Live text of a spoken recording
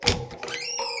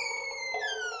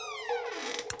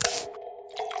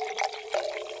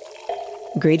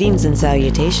Greetings and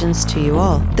salutations to you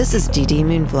all. This is DeeDee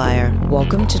Moonflyer.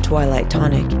 Welcome to Twilight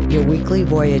Tonic, your weekly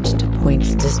voyage to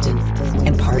points distant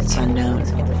and parts unknown.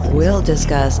 We'll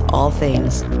discuss all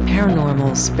things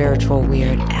paranormal, spiritual,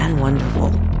 weird, and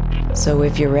wonderful. So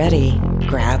if you're ready,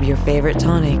 grab your favorite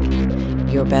tonic,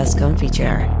 your best comfy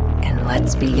chair, and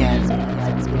let's begin.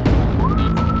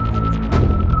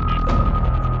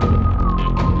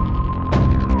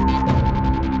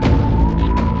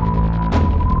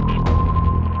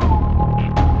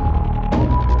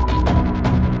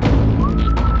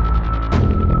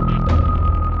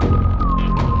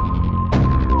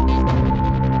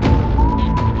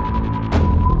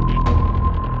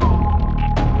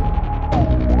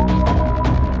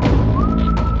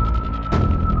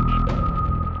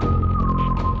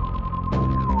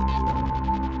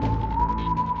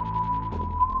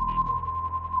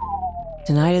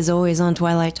 Tonight, as always, on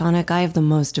Twilight Tonic, I have the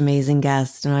most amazing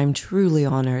guest, and I'm truly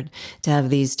honored to have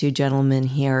these two gentlemen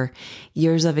here.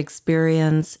 Years of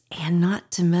experience, and not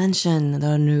to mention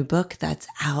the new book that's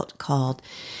out called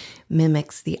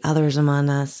Mimics the Others Among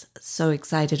Us. So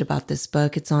excited about this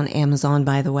book. It's on Amazon,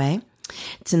 by the way.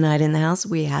 Tonight in the house,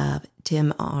 we have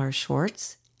Tim R.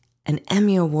 Swartz, an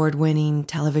Emmy Award-winning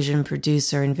television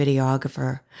producer and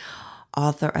videographer,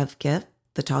 author of Gift,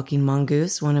 The Talking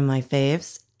Mongoose, one of my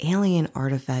faves, Alien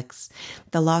Artifacts,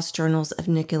 The Lost Journals of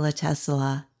Nikola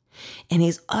Tesla, and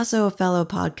he's also a fellow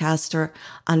podcaster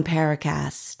on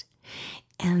Paracast.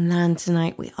 And then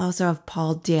tonight we also have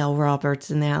Paul Dale Roberts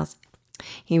in the house.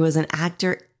 He was an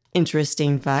actor.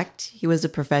 Interesting fact, he was a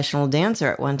professional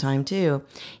dancer at one time too.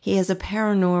 He is a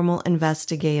paranormal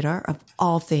investigator of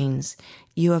all things,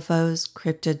 UFOs,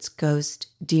 cryptids, ghosts,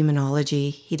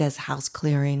 demonology. He does house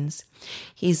clearings.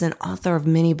 He's an author of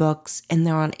many books, and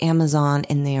they're on Amazon,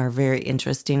 and they are very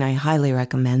interesting. I highly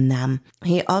recommend them.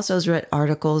 He also has written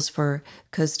articles for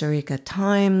Costa Rica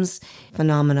Times,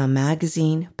 Phenomena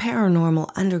Magazine,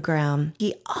 Paranormal Underground.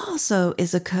 He also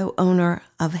is a co-owner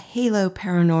of Halo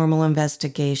Paranormal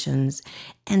Investigations,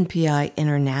 NPI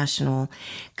International.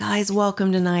 Guys,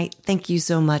 welcome tonight. Thank you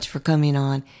so much for coming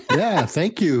on. Yeah,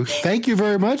 thank you. Thank you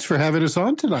very much for having us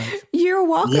on tonight. You're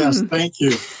welcome. Yes, thank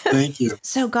you. Thank you.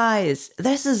 So guys,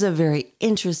 this is a very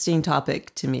interesting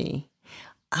topic to me.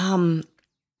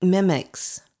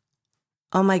 Mimics.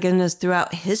 Oh my goodness,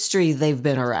 throughout history, they've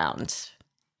been around.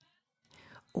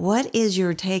 What is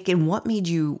your take, and what made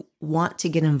you want to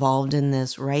get involved in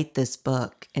this, write this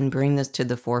book, and bring this to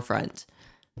the forefront?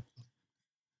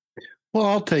 Well,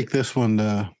 I'll take this one,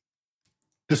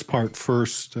 this part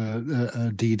first,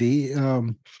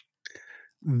 DeeDee.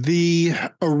 The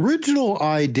original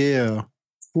idea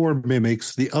for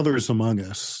Mimics, the Others Among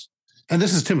Us, and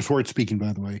this is Tim Swartz speaking,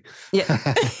 by the way. Yeah.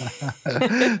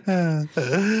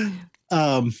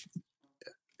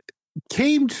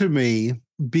 Came to me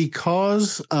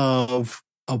because of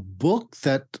a book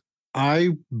that I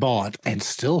bought and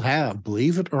still have,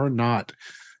 believe it or not,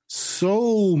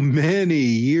 so many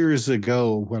years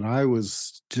ago when I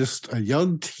was just a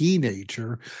young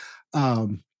teenager.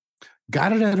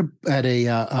 Got it at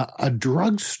a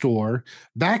drugstore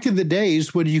back in the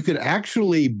days when you could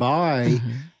actually buy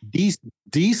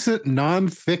decent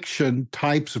nonfiction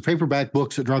types of paperback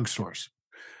books at drugstores.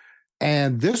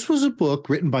 And this was a book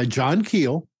written by John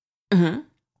Keel,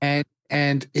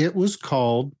 and it was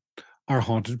called Our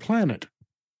Haunted Planet.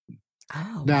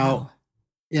 Oh, now, wow.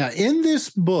 Yeah, in this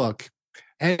book,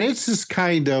 and it's just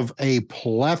kind of a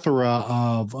plethora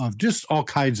of just all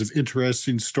kinds of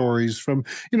interesting stories, from,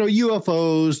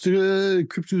 UFOs to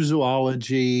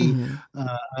cryptozoology,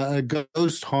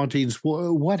 ghost hauntings,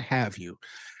 what have you.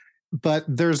 But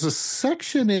there's a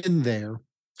section in there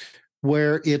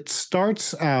where it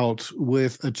starts out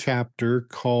with a chapter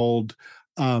called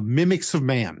Mimics of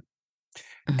Man.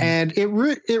 And it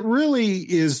really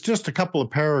is just a couple of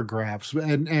paragraphs,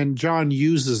 and John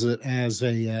uses it as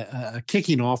a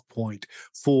kicking off point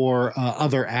for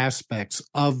other aspects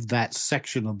of that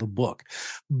section of the book.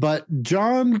 But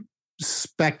John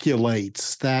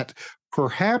speculates that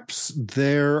perhaps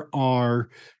there are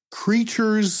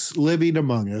creatures living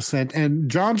among us, and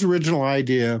John's original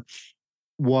idea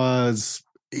was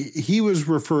he was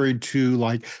referring to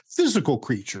like physical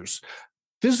creatures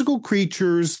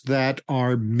that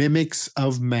are mimics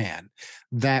of man,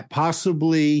 that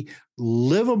possibly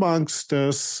live amongst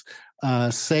us,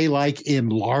 say like in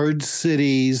large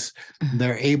cities.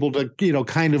 They're able to,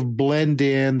 kind of blend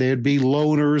in. They'd be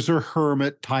loners or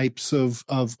hermit types of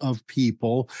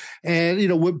people, and,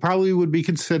 would be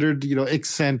considered,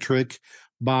 eccentric,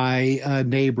 by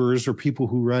neighbors or people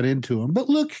who run into him, but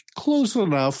look close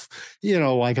enough,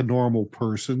 like a normal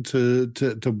person to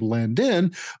blend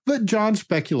in. But John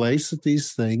speculates that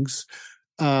these things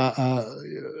may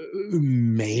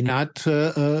not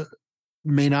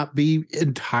be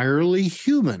entirely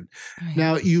human. Right.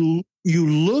 Now you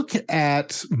look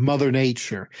at Mother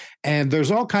Nature, and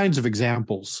there's all kinds of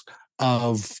examples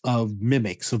of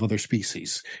mimics of other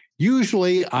species.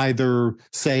 Usually, either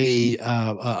say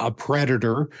a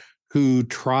predator who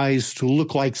tries to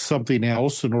look like something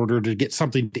else in order to get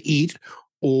something to eat,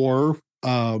 or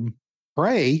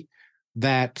prey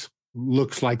that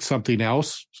looks like something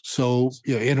else, so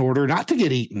in order not to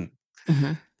get eaten.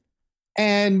 Mm-hmm.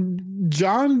 And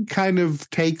John kind of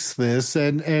takes this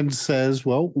and says,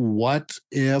 well, what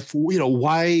if,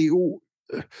 why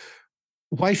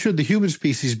should the human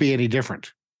species be any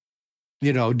different?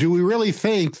 Do we really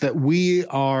think that we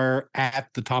are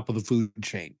at the top of the food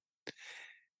chain?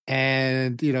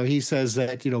 And, he says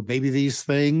that, maybe these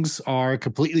things are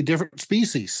completely different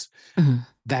species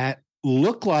that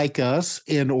look like us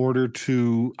in order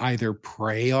to either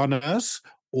prey on us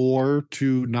or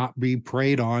to not be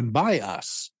preyed on by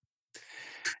us.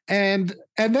 And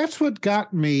that's what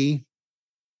got me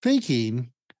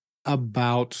thinking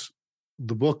about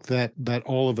the book that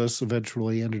all of us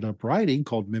eventually ended up writing,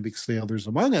 called Mimics the Others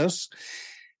Among Us.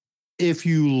 If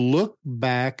you look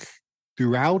back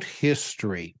throughout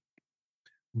history,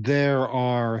 there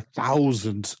are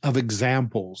thousands of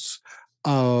examples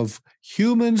of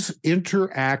humans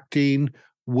interacting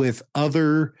with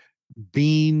other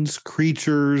beings,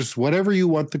 creatures, whatever you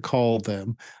want to call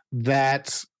them,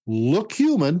 that look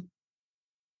human,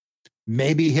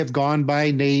 maybe have gone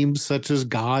by names such as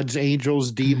gods,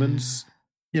 angels, demons,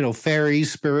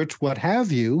 fairies, spirits, what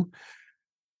have you,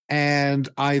 and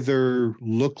either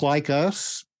look like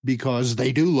us because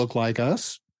they do look like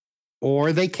us,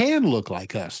 or they can look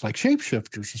like us, like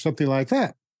shapeshifters or something like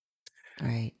that.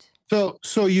 Right.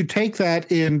 So you take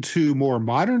that into more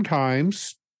modern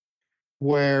times,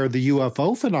 where the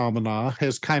UFO phenomena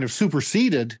has kind of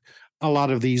superseded a lot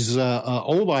of these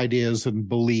old ideas and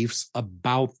beliefs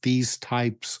about these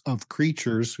types of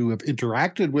creatures who have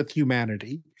interacted with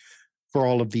humanity for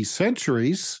all of these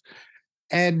centuries.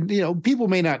 And, people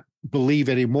may not believe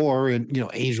anymore in,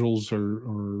 angels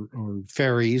or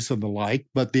fairies and the like,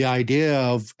 but the idea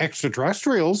of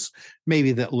extraterrestrials,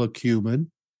 maybe that look human,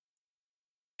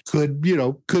 could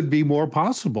be more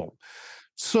possible.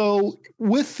 So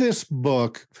with this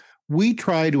book, we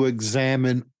try to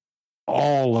examine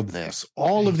all of this,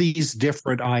 all of these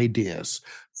different ideas,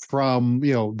 from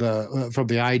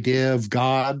the idea of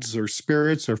gods or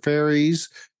spirits or fairies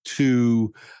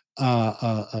to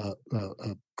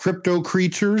crypto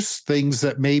creatures, things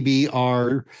that maybe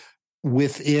are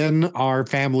within our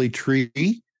family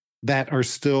tree that are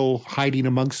still hiding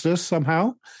amongst us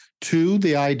somehow, to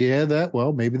the idea that,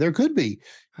 well, maybe there could be,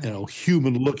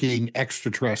 human-looking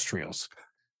extraterrestrials.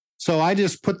 So I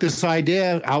just put this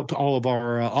idea out to all of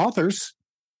our authors,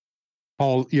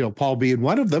 Paul being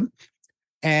one of them,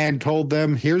 and told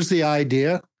them, here's the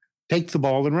idea, take the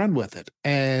ball and run with it.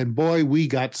 And boy, we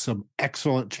got some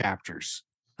excellent chapters.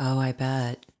 Oh, I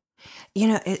bet.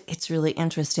 It's really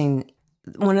interesting.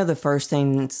 One of the first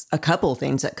things, a couple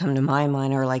things that come to my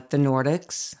mind are like the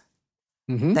Nordics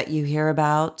that you hear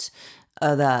about,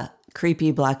 the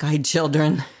creepy black-eyed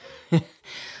children.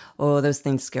 Oh, those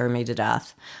things scare me to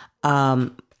death.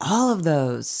 All of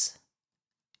those,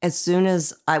 as soon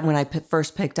as when I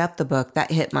first picked up the book, that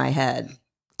hit my head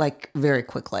like very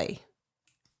quickly.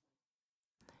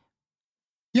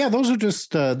 Yeah, those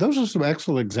are some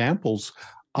excellent examples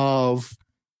of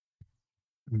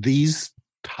these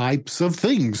types of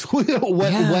things,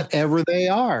 whatever they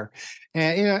are.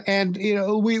 And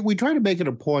we try to make it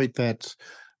a point that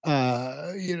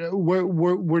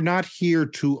we're not here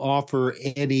to offer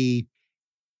any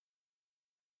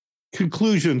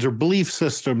conclusions or belief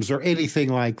systems or anything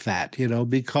like that,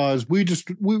 because we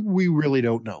really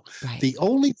don't know. Right. The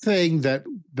only thing that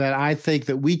I think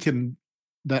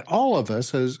that all of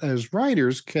us as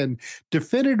writers can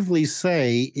definitively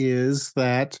say is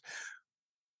that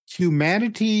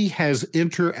humanity has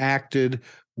interacted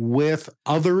with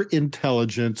other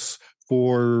intelligence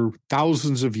for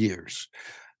thousands of years.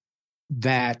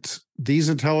 That these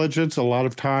intelligence, a lot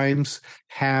of times,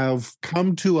 have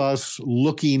come to us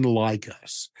looking like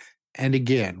us. And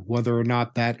again, whether or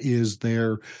not that is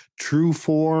their true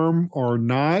form or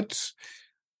not,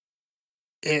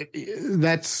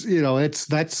 that's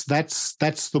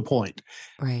the point.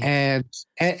 Right. And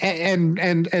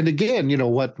again,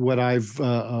 what I've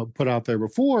put out there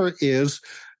before is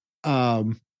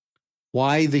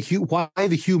Why the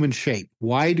human shape?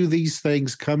 Why do these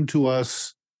things come to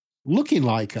us looking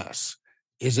like us?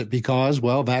 Is it because,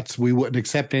 well, we wouldn't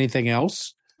accept anything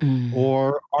else, Mm,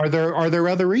 or are there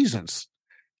other reasons?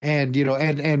 And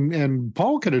and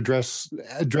Paul can address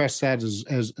that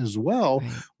as well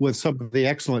right. with some of the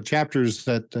excellent chapters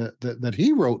that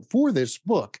he wrote for this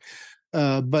book.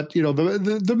 But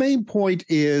the main point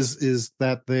is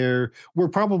that we're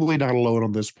probably not alone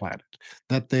on this planet.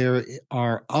 That there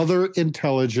are other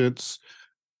intelligence,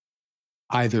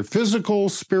 either physical,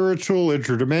 spiritual,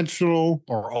 interdimensional,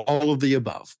 or all of the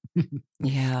above.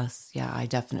 Yes. Yeah, I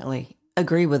definitely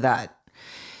agree with that.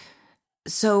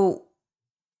 So,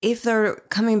 if they're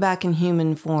coming back in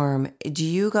human form, do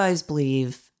you guys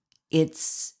believe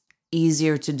it's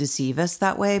easier to deceive us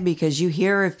that way? Because you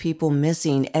hear of people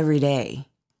missing every day.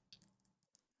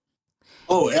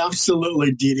 Oh,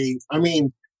 absolutely, DeeDee. I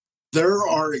mean, there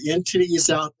are entities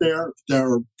out there that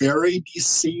are very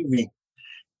deceiving.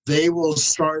 They will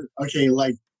start,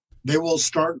 they will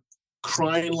start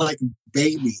crying like a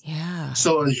baby. Yeah.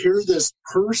 So here this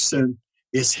person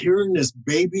is hearing this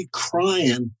baby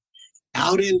crying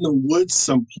out in the woods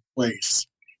someplace.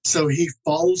 So he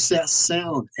follows that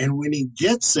sound. And when he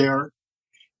gets there,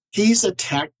 he's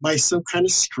attacked by some kind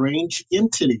of strange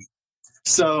entity.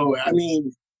 So, I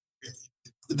mean,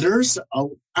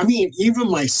 even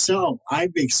myself,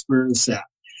 I've experienced that.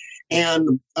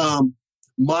 And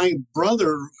my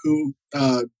brother,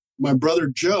 my brother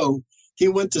Joe, he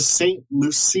went to St.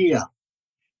 Lucia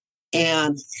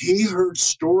and he heard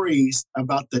stories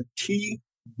about the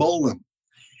T-Bolum.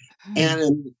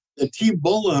 And the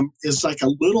T-Bolum is like a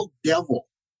little devil.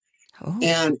 Oh.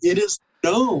 And it is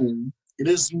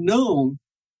known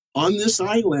on this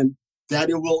island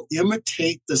that it will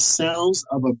imitate the sounds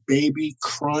of a baby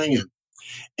crying.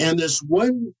 And this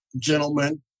one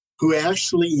gentleman who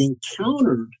actually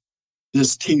encountered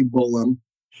this T-Bolum,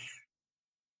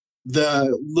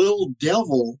 the little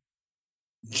devil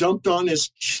jumped on his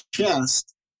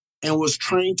chest and was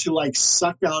trying to like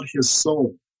suck out his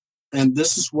soul. And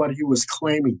this is what he was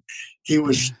claiming. He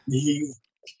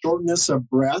shortness of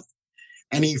breath,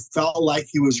 and he felt like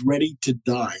he was ready to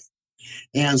die.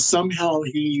 And somehow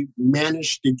he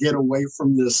managed to get away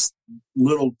from this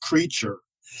little creature.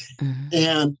 Mm-hmm.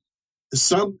 And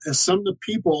some of the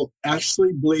people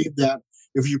actually believe that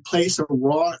if you place a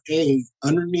raw egg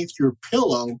underneath your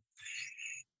pillow,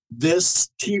 this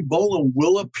T-Bolum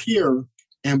will appear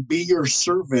and be your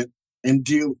servant and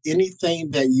do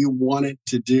anything that you want it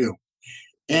to do.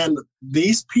 And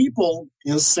these people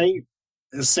in St.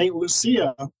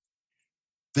 Lucia,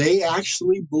 they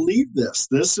actually believe this.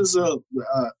 This is a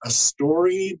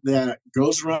story that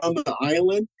goes around the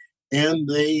island, and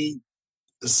they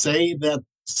say that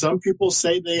some people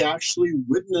say they actually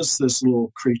witnessed this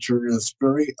little creature, and it's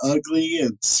very ugly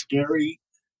and scary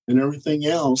and everything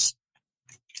else.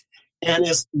 And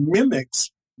it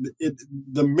mimics,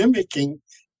 the mimicking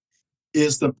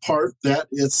is the part that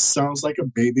it sounds like a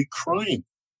baby crying.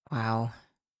 Wow.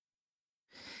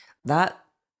 That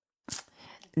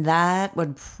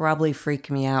would probably freak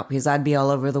me out because I'd be all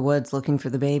over the woods looking for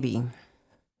the baby.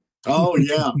 Oh,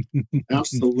 yeah,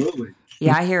 absolutely.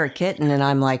 Yeah, I hear a kitten and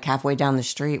I'm like halfway down the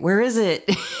street. Where is it?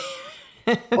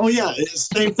 Oh, yeah, it's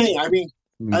the same thing. I mean,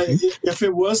 if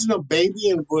it wasn't a baby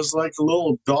and it was like a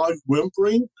little dog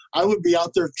whimpering, I would be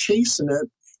out there chasing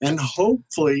it, and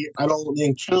hopefully I don't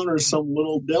encounter some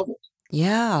little devil.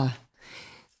 Yeah.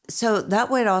 So that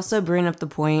would also bring up the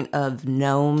point of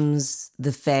gnomes,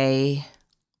 the fae,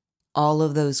 all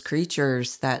of those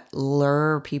creatures that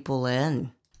lure people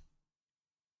in.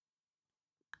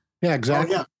 Yeah,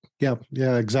 exactly. Oh, yeah.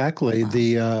 Yeah, exactly.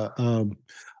 Wow.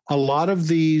 A lot of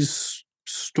these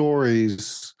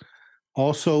stories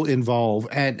also involve,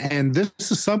 and this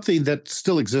is something that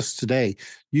still exists today.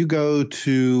 You go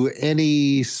to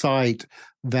any site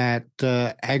that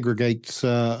aggregates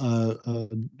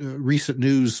recent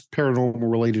news,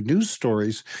 paranormal related news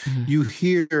stories, you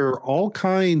hear all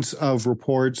kinds of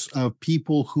reports of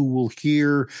people who will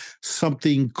hear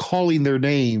something calling their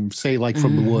name, say like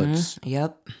from the woods.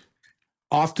 Yep.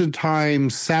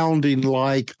 Oftentimes sounding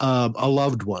like a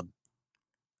loved one.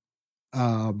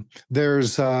 There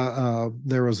was a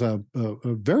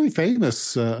very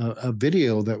famous a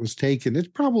video that was taken. It's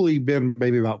probably been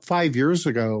maybe about 5 years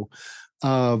ago,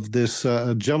 of this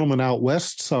gentleman out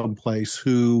west someplace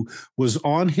who was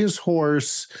on his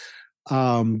horse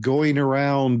going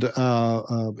around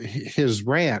his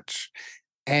ranch.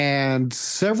 And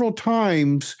several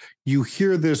times you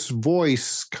hear this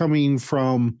voice coming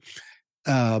from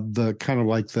the kind of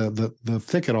like the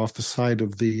thicket off the side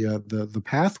of the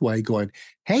pathway going,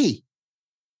 hey,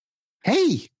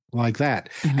 like that.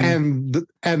 Mhm.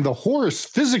 And the horse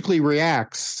physically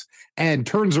reacts and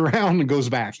turns around and goes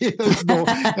back. And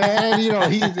I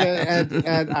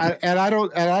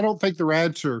don't think the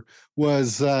rancher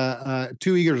was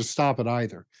too eager to stop it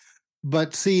either.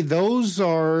 But see, those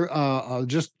are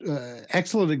just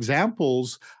excellent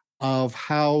examples of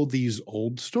how these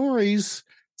old stories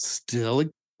still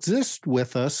exist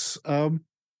with us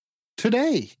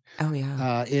today. Oh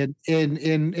yeah.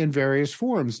 In various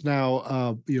forms.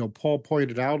 Now, Paul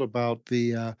pointed out about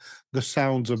the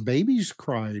sounds of babies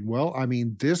crying. Well, I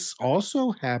mean, this also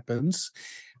happens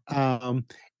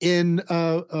in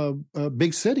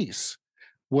big cities,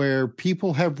 where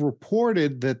people have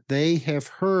reported that they have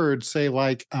heard, say,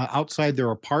 like outside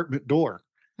their apartment door,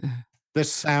 Mhm. the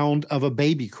sound of a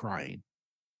baby crying.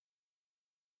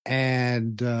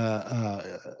 And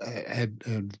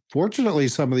fortunately,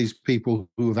 some of these people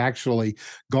who have actually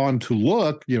gone to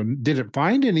look, didn't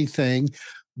find anything.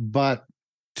 But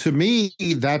to me,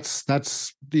 that's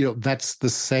the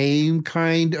same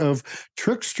kind of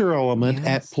trickster element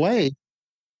at Yes. play,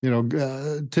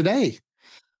 today.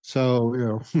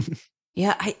 So,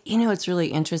 Yeah, it's really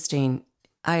interesting.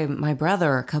 My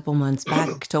brother a couple months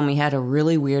back told me he had a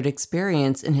really weird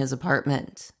experience in his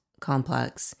apartment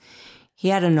complex. He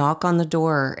had a knock on the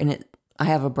door, and I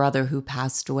have a brother who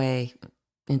passed away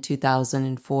in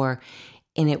 2004,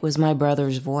 and it was my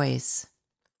brother's voice.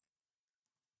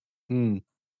 hmm.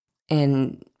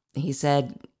 And he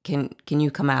said, "Can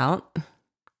you come out?"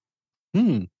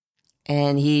 Hmm.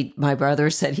 And my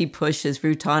brother said he pushed his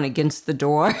futon against the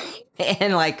door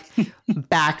and like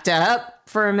backed up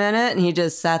for a minute, and he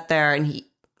just sat there, and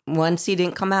once he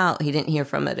didn't come out, he didn't hear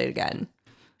from it again.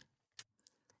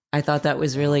 I thought that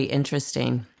was really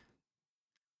interesting.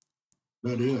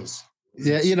 That is.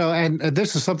 Yeah, and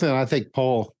this is something I think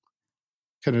Paul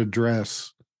can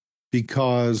address,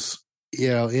 because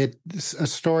it's a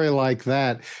story like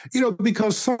that,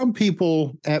 because some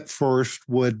people at first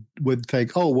would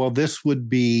think, oh well, this would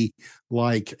be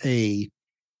like an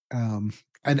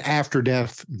after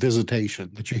death visitation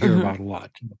that you hear Mm-hmm. about a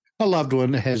lot. A loved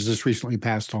one has just recently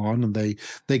passed on, and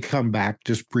they come back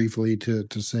just briefly to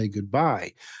say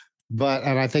goodbye.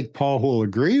 And I think Paul will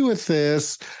agree with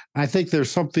this. I think there's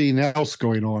something else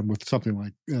going on with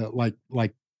something like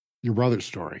your brother's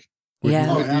story.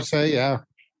 Yeah. Wouldn't you say? Yeah.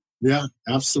 Yeah,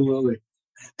 absolutely.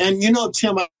 And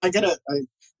Tim,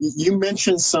 you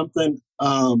mentioned something,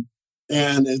 and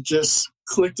it just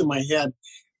clicked in my head.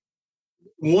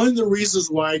 One of the reasons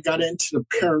why I got into the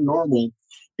paranormal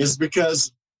is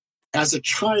because as a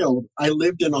child, I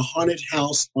lived in a haunted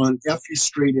house on Effie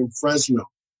Street in Fresno.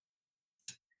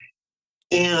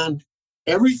 And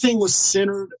everything was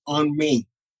centered on me.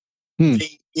 The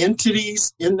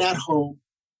entities in that home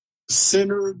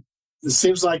centered, it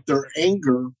seems like, their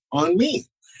anger on me.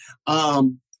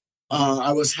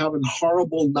 I was having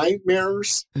horrible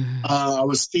nightmares. Mm-hmm. I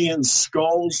was seeing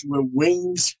skulls with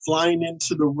wings flying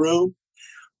into the room.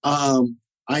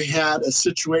 I had a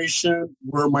situation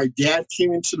where my dad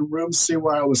came into the room to see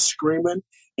why I was screaming,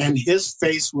 and his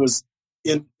face was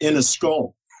in a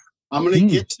skull. I'm going to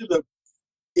get to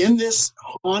in this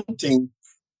haunting,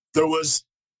 there was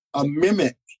a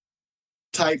mimic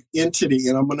type entity,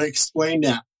 and I'm going to explain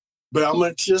that. But I'm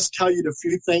going to just tell you the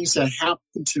few things that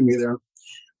happened to me there.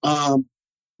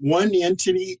 One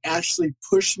entity actually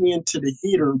pushed me into the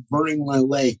heater, burning my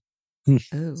leg.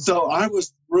 Ooh. So I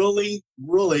was really,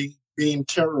 really being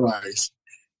terrorized.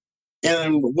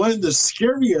 And one of the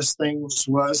scariest things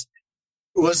was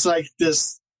like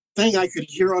this thing I could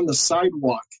hear on the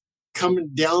sidewalk coming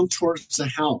down towards the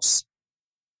house.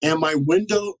 And my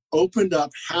window opened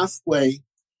up halfway,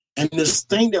 and this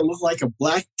thing that looked like a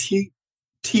black tea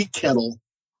kettle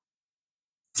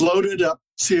floated up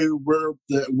to where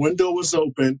the window was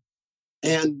open,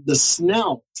 and the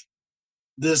snout,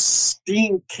 this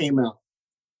steam came out.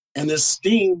 And this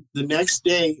steam, the next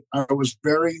day, I was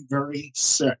very, very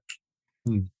sick.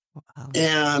 Wow.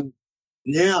 And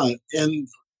yeah, and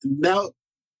now,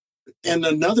 and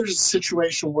another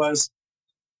situation was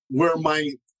where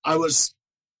I was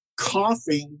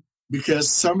coughing because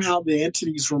somehow the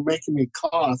entities were making me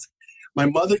cough. My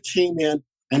mother came in,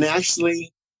 and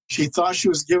actually she thought she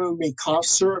was giving me cough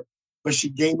syrup, but she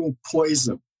gave me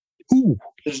poison. Ooh.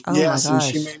 Oh yes, my and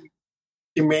gosh.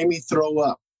 she made me throw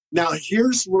up. Now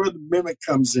here's where the mimic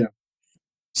comes in.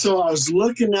 So I was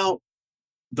looking out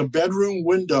the bedroom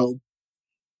window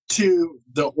to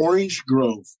the orange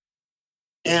grove,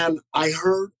 and I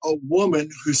heard a woman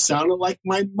who sounded like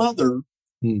my mother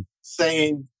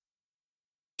saying,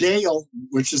 Dale,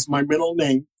 which is my middle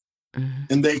name,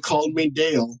 and they called me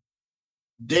Dale.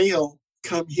 Dale,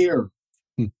 come here.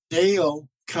 Dale,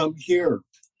 come here.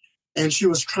 And she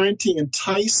was trying to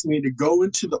entice me to go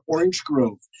into the orange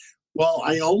grove. Well,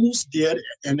 I almost did.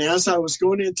 And as I was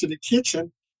going into the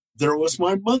kitchen, there was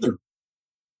my mother.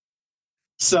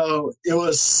 So it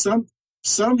was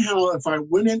somehow, if I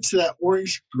went into that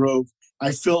orange grove,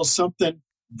 I feel something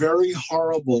very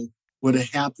horrible would have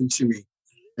happened to me.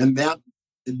 And that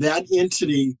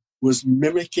entity was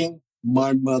mimicking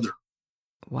my mother.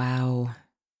 Wow.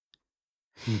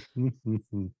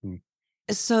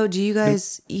 So do you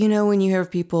guys, when you hear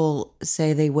people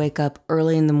say they wake up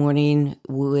early in the morning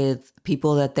with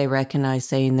people that they recognize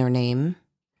saying their name,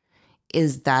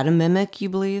 is that a mimic, you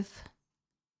believe?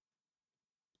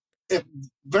 It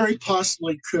very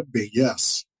possibly could be,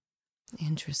 yes.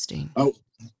 Interesting. Oh,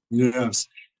 yes.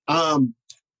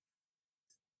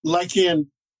 Like in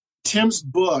Tim's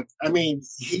book, I mean,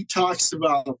 he talks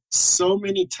about so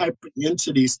many type of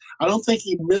entities. I don't think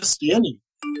he missed any.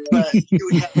 But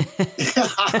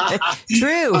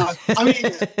True. I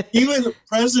mean, even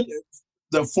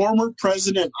the former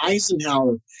President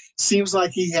Eisenhower seems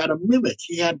like he had a mimic.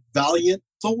 He had Valiant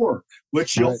Thor,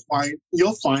 which you'll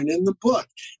find in the book.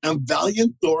 And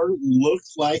Valiant Thor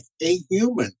looked like a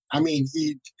human. I mean,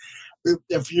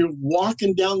 if you're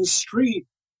walking down the street,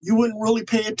 you wouldn't really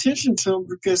pay attention to him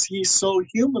because he's so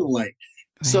human-like. Right.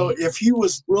 So if he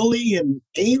was really an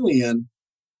alien,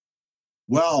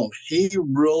 well, he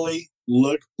really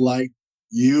looked like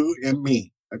you and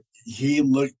me. He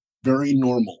looked very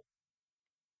normal.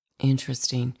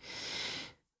 Interesting.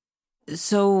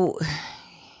 So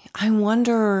I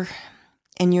wonder,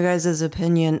 in your guys'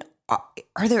 opinion,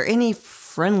 are there any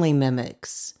friendly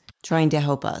mimics trying to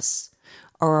help us?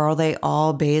 Or are they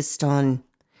all based on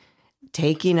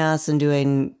taking us and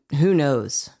doing, who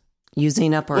knows,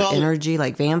 using up our energy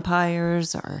like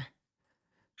vampires? Or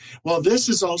well, this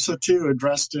is also too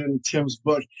addressed in Tim's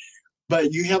book,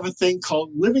 but you have a thing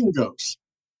called living ghosts,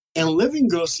 and living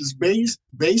ghosts is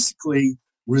basically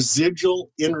residual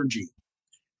energy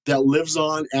that lives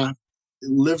on, and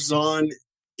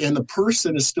the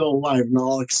person is still alive. And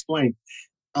I'll explain.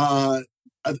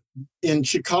 In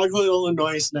Chicago,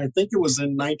 Illinois, and I think it was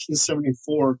in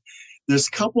 1974. This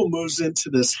couple moves into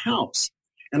this house,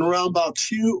 and around about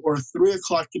 2 or 3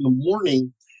 o'clock in the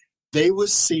morning, they would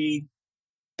see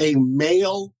a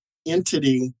male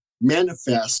entity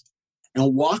manifest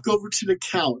and walk over to the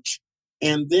couch,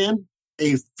 and then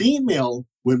a female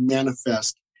would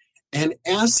manifest. And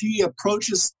as he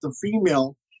approaches the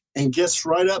female and gets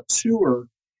right up to her,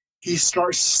 he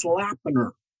starts slapping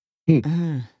her.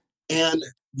 Mm-hmm. And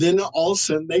then all of a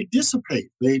sudden they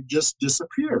dissipate. They just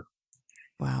disappear.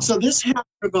 Wow. So this happened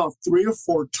about 3 or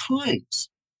 4 times.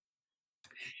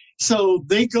 So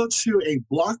they go to a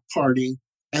block party,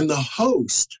 and the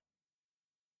host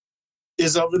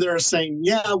is over there saying,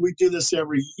 yeah, we do this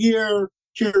every year.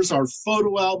 Here's our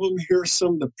photo album. Here's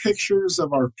some of the pictures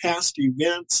of our past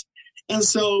events. And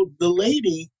so the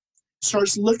lady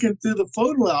starts looking through the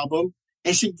photo album,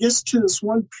 and she gets to this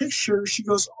one picture. She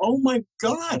goes, oh my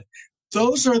God,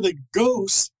 those are the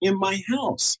ghosts in my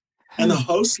house. And the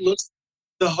host looks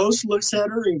at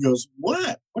her and goes,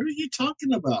 what? What are you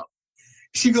talking about?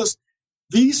 She goes,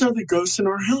 these are the ghosts in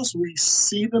our house. We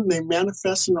see them. They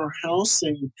manifest in our house,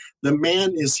 and the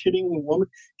man is hitting the woman.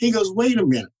 He goes, wait a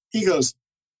minute. He goes,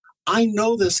 I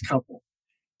know this couple.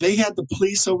 They had the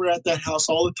police over at that house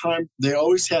all the time. They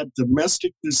always had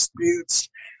domestic disputes.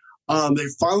 They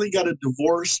finally got a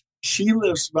divorce. She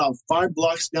lives about 5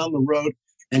 blocks down the road,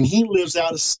 and he lives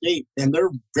out of state, and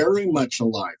they're very much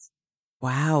alive.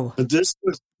 Wow. But this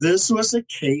was a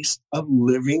case of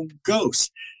living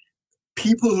ghosts.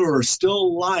 People who are still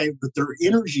alive, but their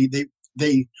energy,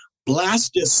 they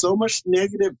blasted so much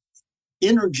negative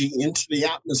energy into the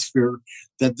atmosphere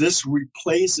that this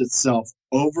replays itself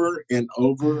over and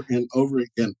over and over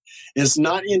again. It's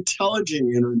not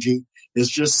intelligent energy. It's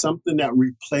just something that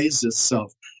replays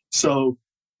itself. So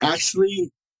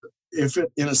actually, if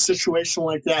in a situation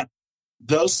like that,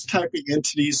 those type of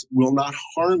entities will not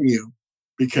harm you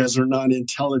because they're not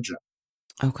intelligent.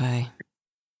 Okay.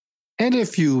 And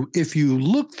if you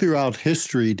look throughout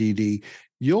history, DeeDee,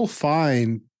 you'll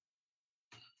find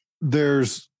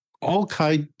there's all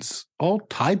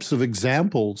types of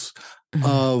examples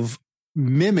of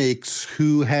mimics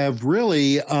who have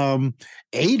really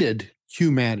aided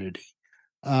humanity,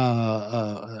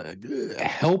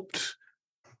 helped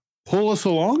pull us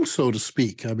along, so to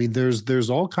speak. I mean,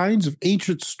 there's all kinds of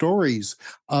ancient stories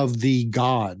of the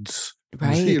gods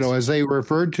Right. as they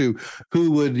referred to,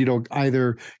 who would,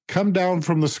 either come down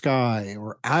from the sky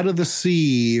or out of the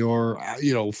sea or,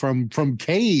 from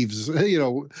caves,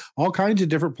 all kinds of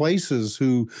different places,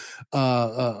 who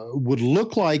would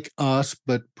look like us,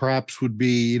 but perhaps would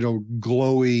be,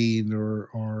 glowing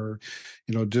or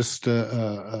just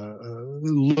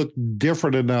look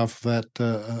different enough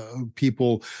that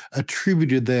people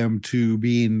attributed them to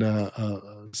being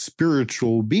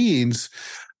spiritual beings.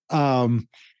 In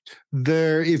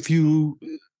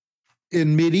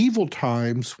medieval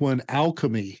times, when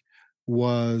alchemy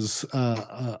was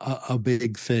a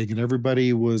big thing and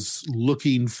everybody was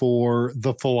looking for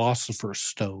the philosopher's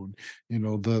stone,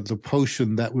 the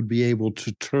potion that would be able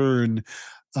to turn,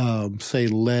 say,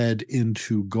 lead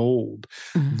into gold,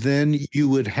 then you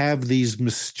would have these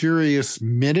mysterious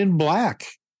men in black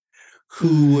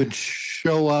who would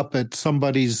show up at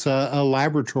somebody's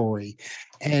laboratory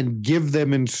and give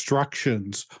them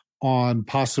instructions on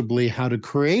possibly how to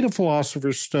create a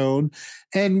philosopher's stone.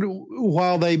 And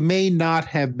while they may not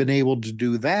have been able to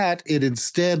do that, it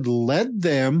instead led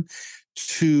them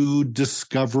to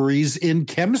discoveries in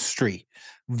chemistry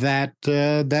that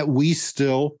we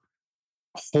still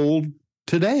hold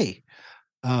today.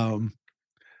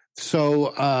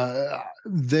 So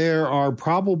there are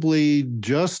probably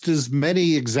just as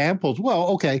many examples. Well,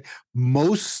 okay,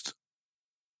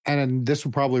 and this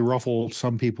will probably ruffle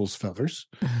some people's feathers,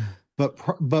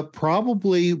 but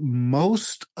probably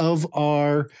most of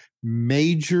our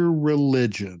major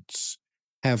religions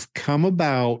have come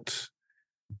about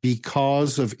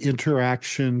because of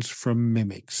interactions from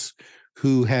mimics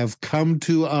who have come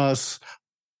to us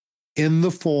in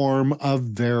the form of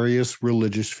various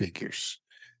religious figures.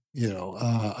 You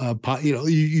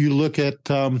look at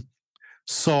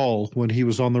Saul when he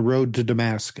was on the road to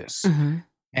Damascus,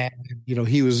 and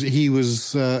he was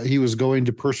going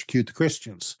to persecute the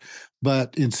Christians,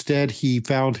 but instead he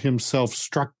found himself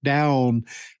struck down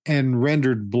and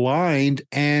rendered blind,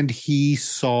 and he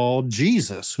saw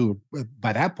Jesus, who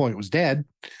by that point was dead.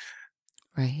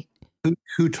 Right.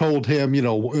 Who told him,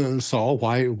 Saul,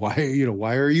 why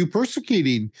are you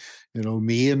persecuting,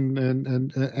 me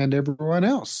and everyone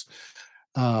else?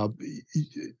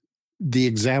 The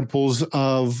examples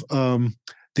of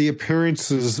the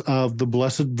appearances of the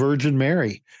Blessed Virgin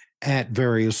Mary at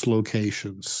various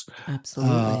locations.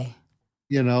 Absolutely.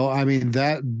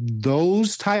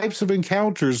 Those types of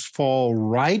encounters fall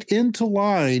right into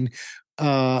line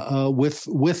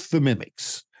with the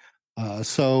mimics.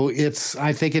 So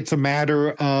I think it's a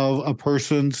matter of a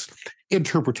person's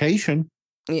interpretation,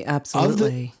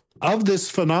 absolutely, of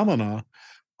this phenomena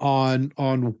on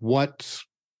what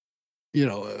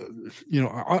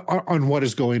on what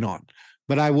is going on.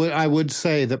 But I would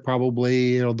say that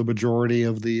probably the majority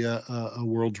of the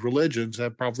world's religions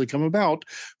have probably come about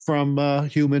from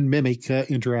human mimic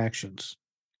interactions.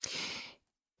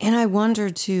 And I wonder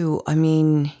too. I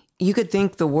mean, you could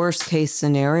think the worst case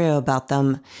scenario about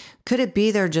them. Could it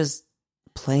be they're just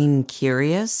plain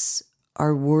curious,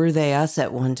 or were they us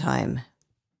at one time?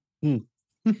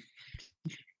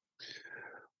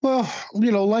 Well,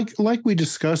 like we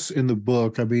discuss in the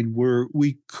book, I mean,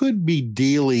 we could be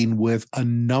dealing with a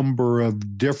number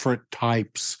of different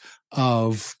types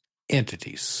of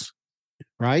entities,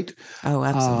 right? Oh,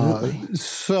 absolutely.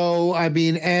 So, I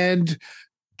mean, and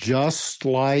just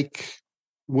like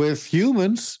with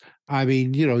humans, I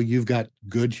mean, you've got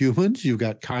good humans, you've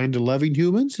got kind and loving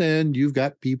humans, and you've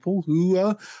got people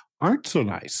who aren't so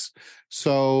nice.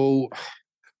 So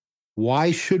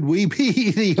why should we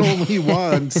be the only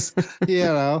ones,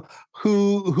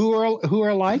 who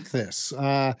are like this?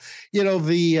 In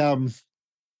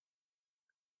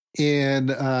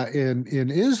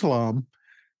Islam,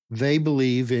 they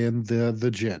believe in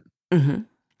the jinn,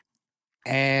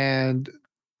 and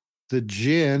the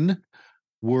jinn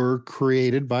were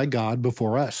created by God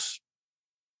before us.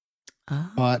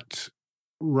 But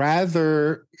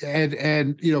rather,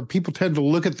 and people tend to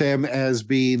look at them as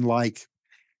being like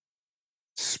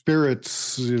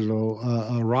spirits, raised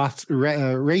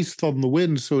from the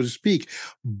wind, so to speak.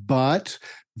 But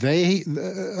they,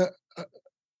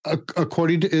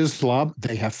 according to Islam,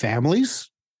 they have families,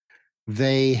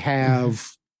 they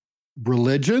have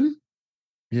religion.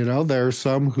 There are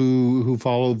some who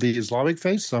follow the Islamic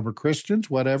faith, some are Christians,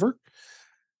 whatever.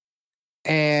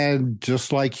 And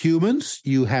just like humans,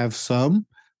 you have some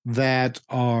that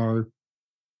are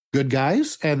good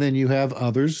guys, and then you have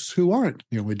others who aren't.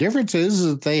 The difference is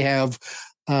that they have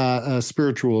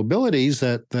spiritual abilities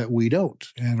that we don't,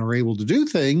 and are able to do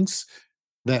things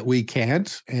that we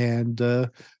can't, and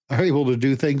are able to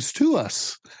do things to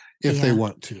us if they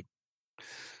want to.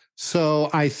 So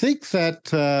I think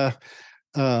that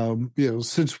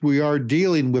since we are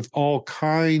dealing with all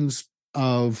kinds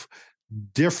of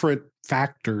different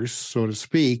factors, so to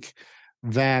speak,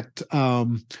 that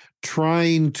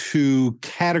trying to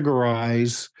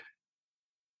categorize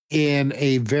in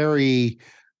a very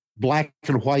black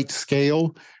and white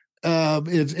scale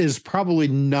is probably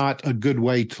not a good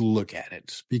way to look at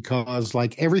it, because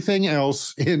like everything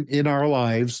else in our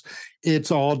lives,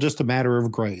 it's all just a matter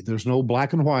of gray. There's no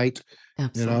black and white.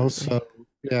 Absolutely. So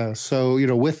yeah,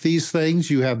 so with these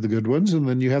things, you have the good ones and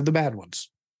then you have the bad ones.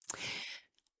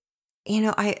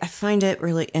 I find it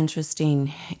really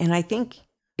interesting, and I think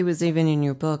it was even in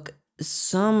your book,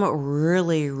 some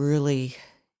really, really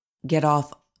get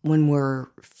off when we're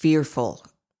fearful.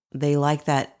 They like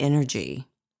that energy.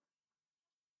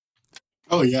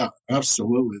 Oh yeah,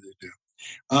 absolutely they do.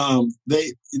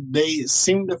 They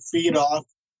seem to feed off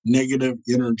negative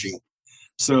energy.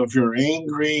 So if you're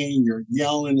angry and you're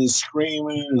yelling and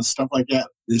screaming and stuff like that,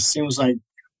 it seems like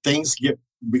things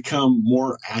become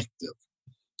more active.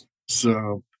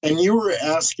 So, and you were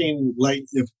asking like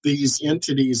if these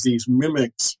entities, these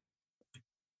mimics,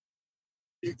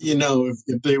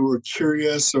 if they were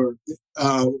curious, or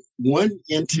one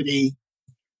entity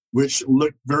which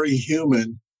looked very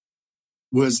human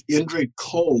was Indrid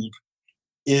Cold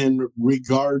in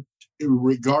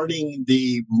regarding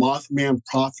the Mothman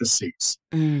prophecies.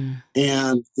 Mm.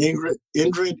 And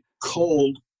Indrid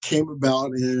Cold came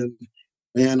about,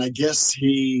 and I guess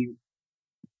he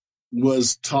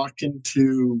was talking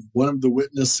to one of the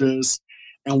witnesses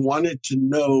and wanted to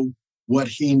know what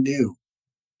he knew,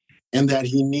 and that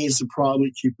he needs to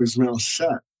probably keep his mouth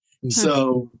shut.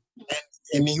 So,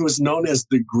 and he was known as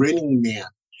the grinning man.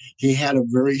 He had a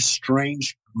very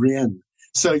strange grin.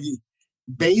 So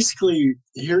basically,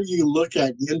 here you look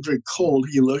at Indrid Cold,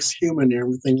 he looks human and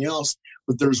everything else,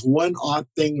 but there's one odd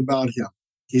thing about him.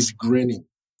 He's grinning,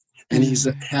 and he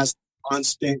has a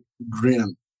constant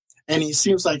grin. And he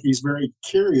seems like he's very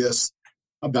curious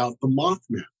about the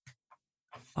Mothman.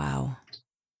 Wow.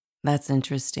 That's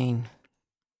interesting.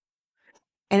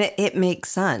 And it makes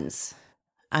sense.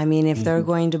 I mean, if they're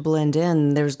going to blend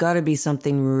in, there's got to be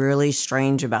something really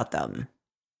strange about them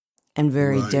and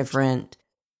very different.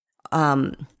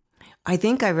 I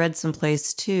think I read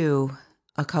someplace too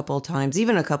a couple times,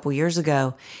 even a couple years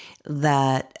ago,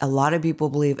 that a lot of people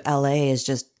believe LA is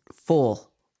just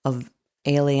full of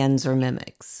aliens or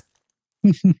mimics.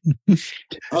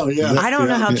 Oh yeah. I don't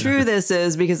know how true this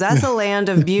is, because that's a land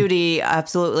of beauty.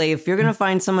 Absolutely. If you're going to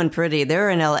find someone pretty, they're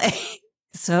in LA.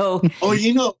 So,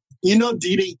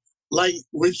 DeeDee, like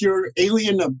with your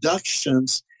alien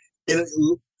abductions,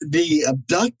 the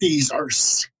abductees are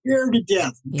scared to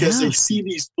death because they see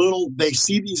these little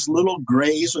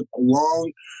grays with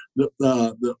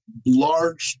the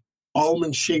large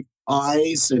almond shaped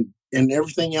eyes and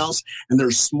everything else, and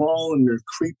they're small and they're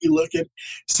creepy looking,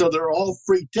 so they're all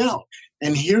freaked out.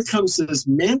 And here comes this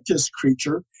mantis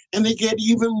creature, and they get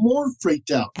even more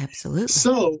freaked out. Absolutely.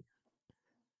 So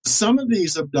some of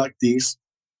these abductees,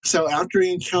 so after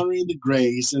encountering the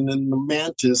grays and then the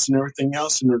mantis and everything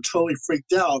else, and they're totally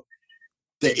freaked out,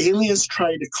 the aliens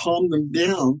try to calm them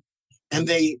down, and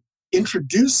they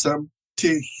introduce them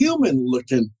to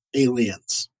human-looking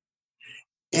aliens.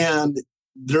 And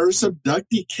there's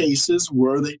abductee cases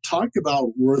where they talk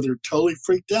about where they're totally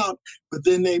freaked out, but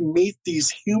then they meet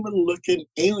these human-looking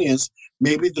aliens.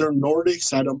 Maybe they're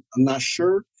Nordics, I'm not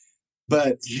sure,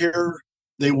 but here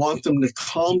they want them to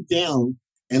calm down,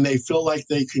 and they feel like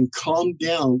they can calm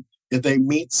down if they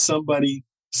meet somebody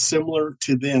similar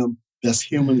to them that's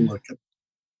human-looking.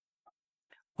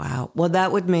 Wow. Well,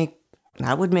 that would make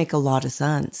a lot of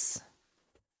sense.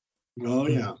 Oh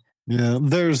yeah. Yeah.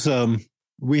 There's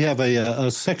we have a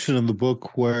section in the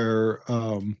book where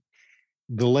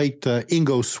the late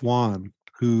Ingo Swann,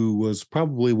 who was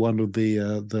probably one of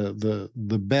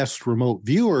the best remote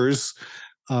viewers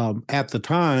at the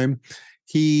time,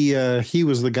 he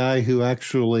was the guy who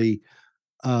actually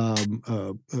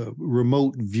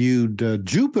remote viewed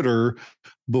Jupiter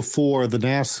before the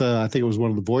NASA, I think it was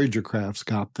one of the Voyager crafts,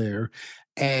 got there.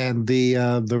 And the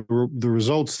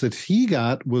results that he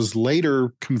got was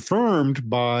later confirmed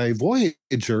by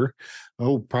Voyager,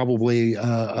 probably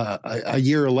a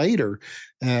year later.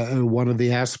 One of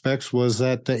the aspects was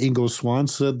that Ingo Swann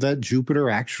said that Jupiter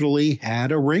actually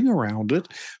had a ring around it,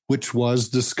 which was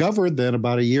discovered then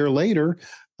about a year later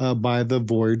by the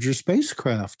Voyager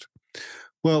spacecraft.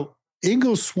 Well,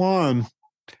 Ingo Swann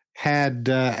had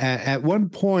at one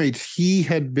point, he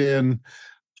had been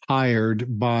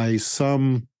hired by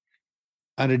some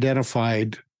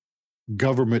unidentified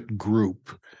government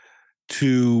group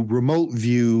to remote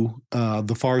view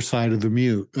the far side of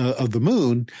the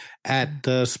moon at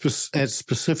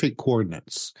specific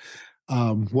coordinates.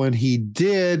 When he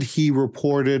did, he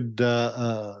reported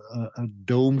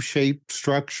dome-shaped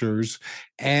structures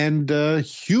and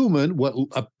what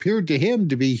appeared to him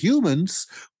to be humans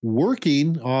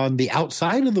working on the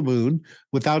outside of the moon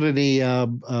without any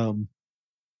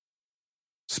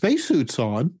spacesuits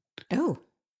on. Oh,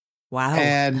 wow!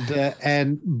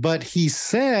 But he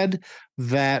said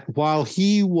that while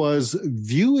he was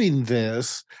viewing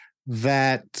this,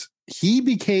 that he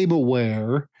became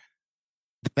aware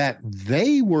that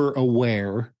they were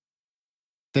aware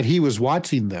that he was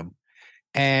watching them,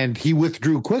 and he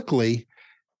withdrew quickly.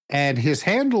 And his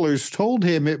handlers told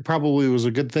him it probably was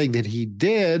a good thing that he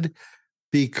did,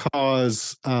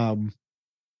 because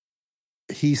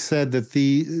he said that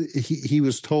he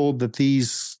was told that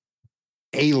these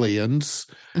aliens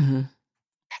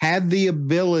had the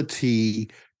ability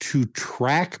to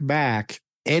track back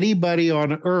anybody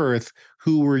on Earth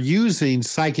who were using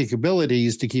psychic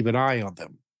abilities to keep an eye on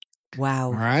them. Wow.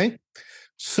 All right.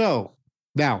 So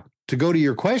now, to go to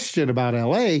your question about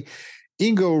LA,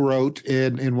 Ingo wrote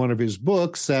in one of his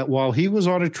books that while he was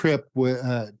on a trip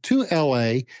to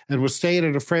LA and was staying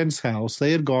at a friend's house,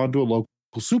 they had gone to a local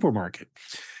supermarket.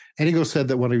 And Ingo said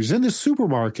that when he was in the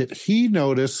supermarket, he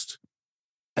noticed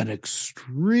an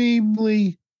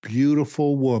extremely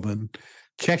beautiful woman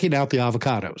checking out the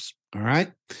avocados. All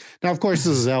right. Now, of course,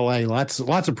 this is LA. Lots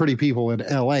of pretty people in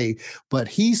LA. But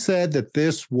he said that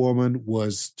this woman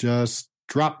was just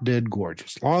drop dead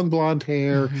gorgeous. Long blonde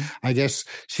hair. I guess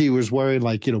she was wearing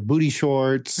booty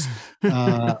shorts,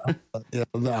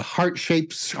 the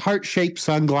heart-shaped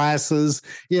sunglasses.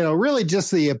 Really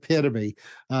just the epitome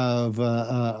of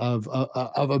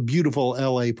a beautiful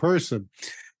LA person.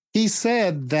 He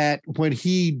said that when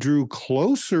he drew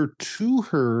closer to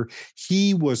her,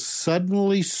 he was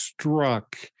suddenly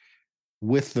struck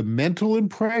with the mental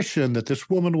impression that this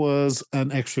woman was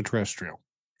an extraterrestrial.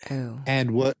 Oh.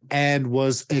 And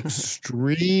was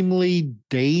extremely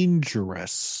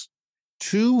dangerous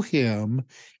to him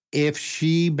if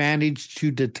she managed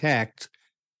to detect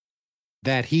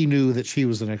that he knew that she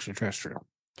was an extraterrestrial.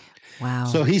 Wow.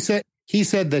 So he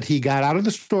said that he got out of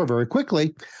the store very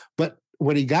quickly, but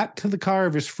when he got to the car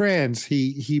of his friends,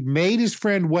 he made his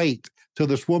friend wait till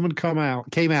this woman came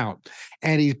out,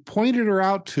 and he pointed her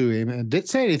out to him and didn't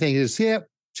say anything. He said,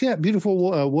 see that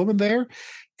beautiful woman there?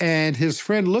 And his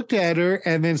friend looked at her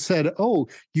and then said, "Oh,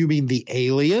 you mean the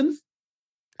alien?"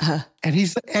 And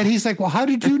he's like, "Well, how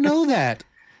did you know that?"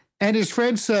 And his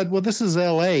friend said, "Well, this is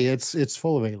LA. It's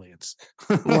full of aliens."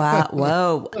 Wow.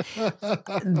 Whoa.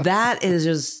 That is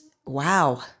just,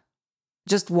 wow.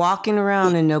 Just walking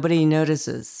around and nobody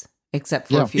notices except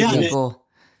for a few people.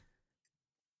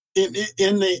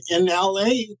 In LA,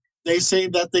 they say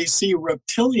that they see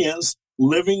reptilians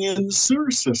living in the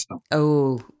sewer system.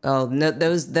 Oh no,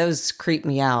 those creep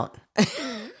me out.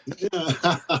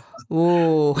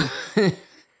 Ooh.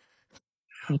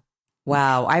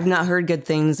 Wow, I've not heard good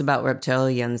things about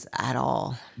reptilians at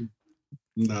all.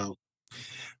 No.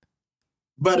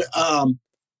 But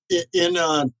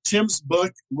in Tim's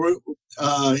book,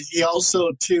 he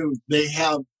also they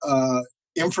have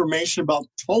information about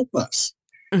tulpas.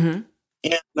 And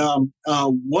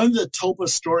one of the tulpa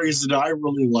stories that I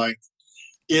really like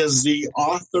is the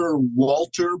author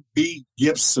Walter B.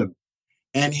 Gibson,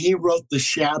 and he wrote The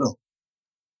Shadow.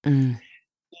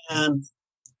 And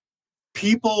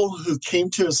people who came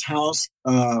to his house,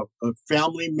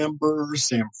 family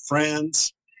members and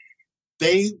friends,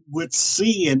 they would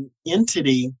see an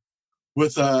entity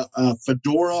with a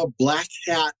fedora, black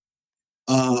hat,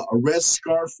 a red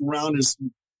scarf around his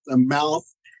mouth,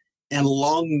 and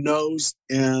long nose,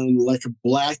 and like a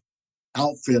black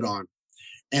outfit on.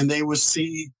 And they would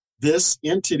see this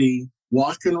entity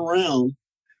walking around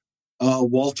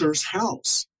Walter's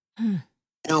house.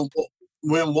 And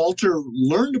when Walter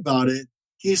learned about it,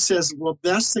 he says, "Well,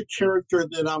 that's the character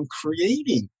that I'm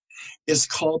creating. It's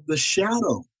called the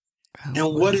Shadow."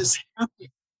 What is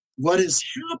happening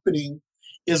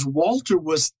is Walter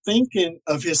was thinking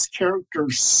of his character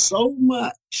so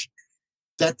much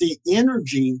that the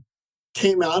energy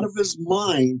came out of his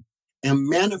mind and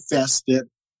manifested,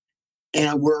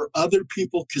 and where other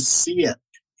people could see it.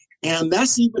 And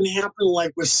that's even happened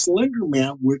like with Slender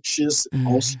Man, which is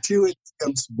also in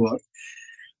Tim's book.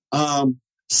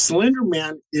 Slender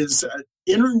Man is an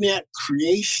internet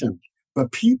creation,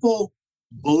 but people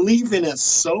believe in it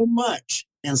so much,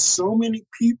 and so many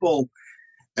people,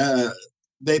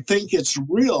 they think it's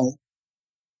real,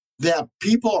 that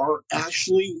people are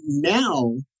actually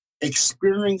now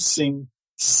experiencing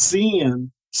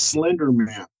seeing Slender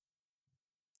Man.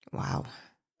 Wow.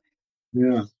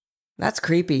 Yeah. That's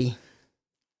creepy.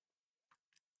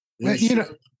 Yeah, You know,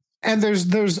 sure. and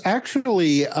there's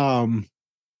actually on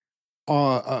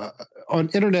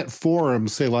internet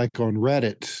forums, say like on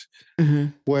Reddit, Hmm.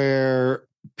 where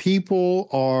people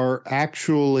are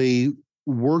actually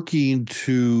working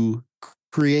to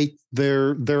create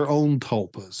their own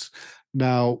tulpas.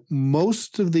 Now,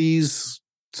 most of these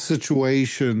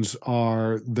situations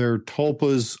are their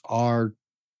tulpas are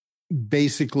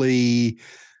basically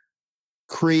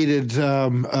created.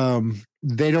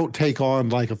 They don't take on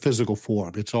like a physical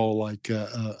form. It's all like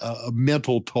a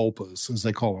mental tulpas, as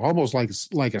they call it, almost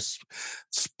like a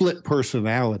split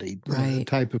personality Right.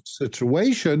 type of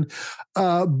situation.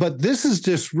 But this is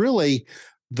just really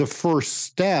the first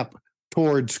step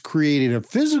towards creating a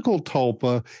physical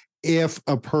tulpa if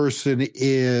a person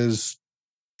is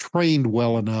trained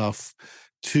well enough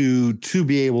to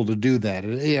be able to do that.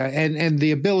 Yeah, and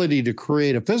the ability to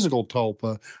create a physical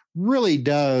tulpa really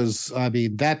does. I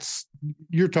mean, that's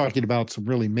you're talking about some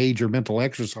really major mental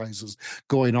exercises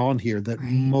going on here that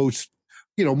Right.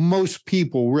 most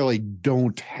people really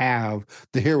don't have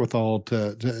the wherewithal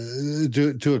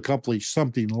to accomplish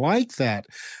something like that.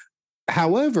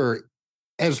 However,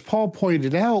 as Paul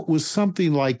pointed out, with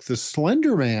something like the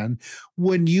Slender Man,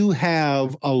 when you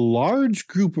have a large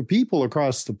group of people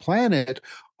across the planet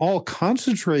all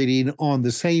concentrating on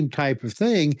the same type of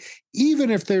thing, even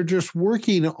if they're just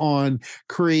working on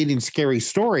creating scary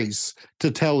stories to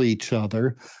tell each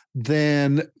other,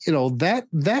 then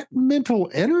that mental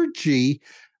energy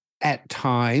at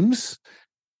times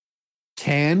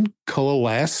can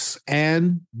coalesce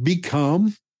and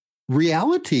become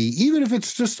reality, even if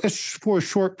it's just for a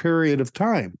short period of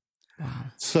time. Wow.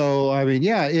 So, I mean,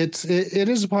 yeah, it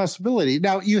is a possibility.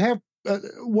 Now, you have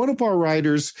one of our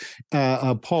writers,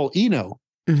 Paul Eno,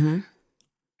 Hmm.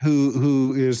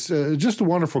 who is just a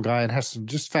wonderful guy and has some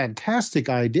just fantastic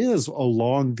ideas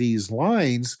along these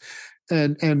lines,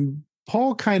 and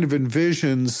Paul kind of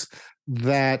envisions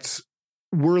that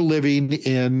we're living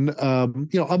in a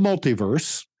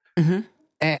multiverse, Hmm.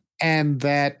 and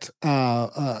that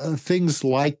things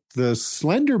like the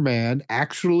Slender Man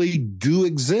actually do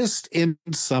exist in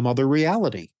some other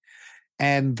reality,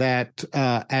 and that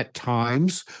at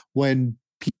times when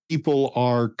people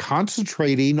are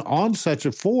concentrating on such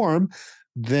a form,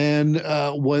 then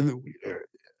when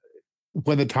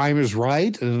the time is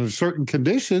right and under certain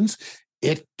conditions,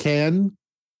 it can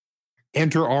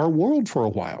enter our world for a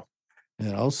while.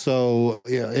 So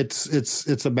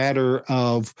it's a matter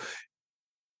of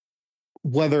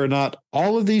whether or not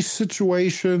all of these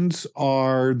situations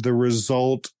are the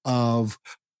result of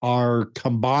our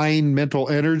combined mental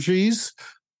energies,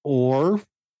 or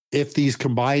if these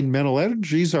combined mental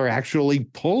energies are actually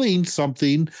pulling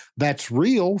something that's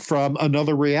real from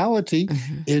another reality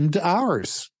Hmm. into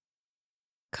ours.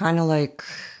 Kind of like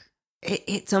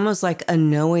it's almost like a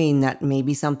knowing that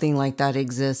maybe something like that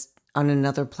exists on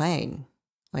another plane.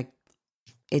 Like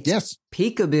it's Yes.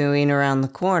 peekabooing around the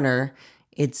corner.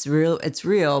 It's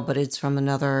real, but it's from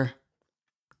another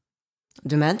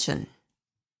dimension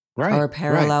or Right. a Right.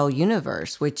 parallel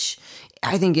universe, which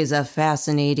I think is a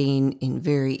fascinating and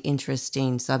very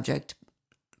interesting subject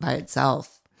by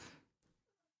itself.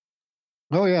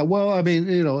 Oh yeah, well, I mean,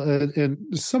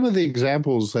 and some of the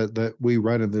examples that we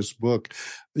read in this book,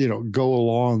 go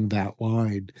along that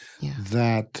line. Yeah.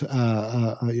 That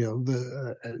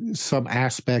some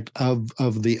aspect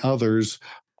of the others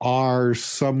are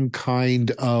some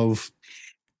kind of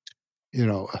you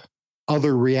know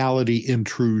other reality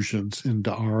intrusions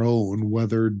into our own,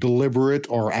 whether deliberate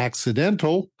or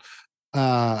accidental,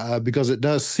 because it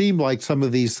does seem like some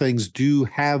of these things do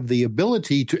have the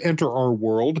ability to enter our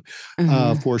world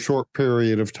Hmm. for a short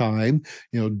period of time,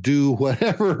 do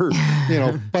whatever,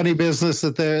 funny business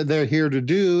that they're here to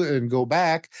do and go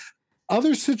back.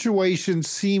 Other situations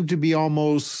seem to be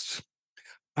almost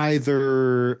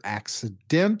either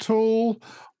accidental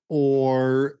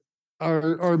or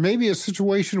or maybe a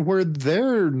situation where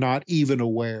they're not even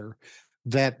aware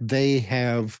that they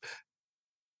have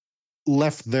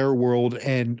left their world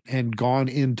and gone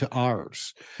into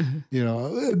ours,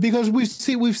 Hmm. because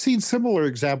we've seen similar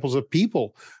examples of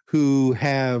people who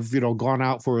have gone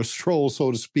out for a stroll,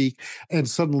 so to speak, and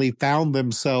suddenly found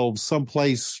themselves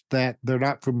someplace that they're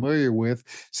not familiar with.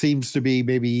 Seems to be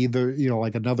maybe either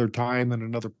like another time and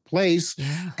another place,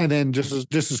 Yeah. and then just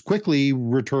as quickly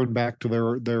return back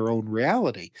to their own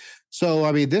reality. So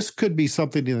I mean, this could be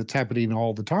something that's happening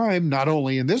all the time, not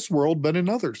only in this world but in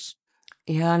others.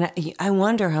 Yeah. And I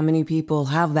wonder how many people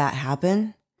have that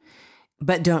happen,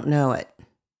 but don't know it.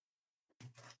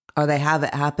 Or they have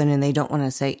it happen and they don't want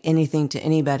to say anything to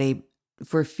anybody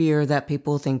for fear that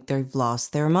people think they've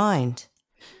lost their mind.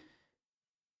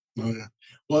 Oh, yeah.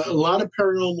 Well, a lot of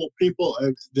paranormal people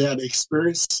that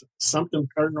experience something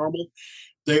paranormal,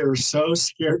 they are so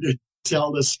scared to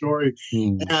tell the story.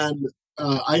 And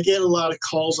I get a lot of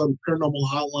calls on the paranormal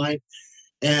hotline,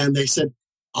 and they said,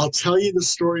 I'll tell you the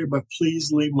story, but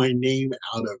please leave my name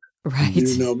out of it. Right.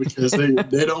 Because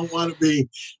they don't want to be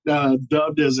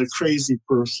dubbed as a crazy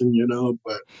person,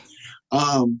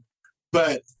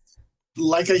 but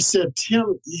like I said,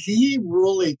 Tim, he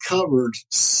really covered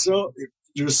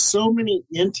there's so many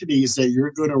entities that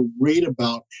you're going to read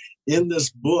about in this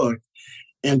book.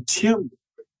 And Tim,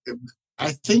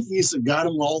 I think he's got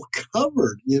them all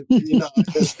covered.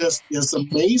 It's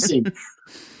amazing.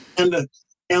 And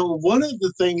one of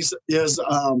the things is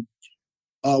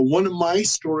one of my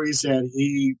stories that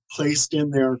he placed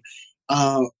in there.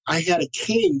 I had a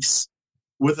case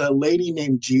with a lady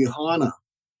named Gihanna,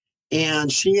 and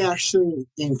she actually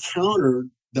encountered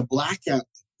the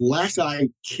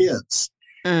black-eyed kids.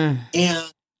 And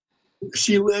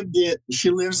she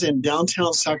lives in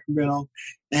downtown Sacramento,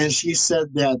 and she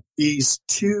said that these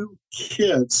two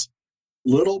kids,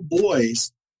 little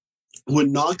boys, would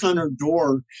knock on her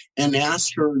door and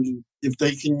ask her if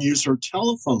they can use her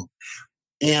telephone.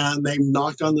 And they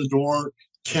knocked on the door.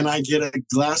 Can I get a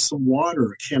glass of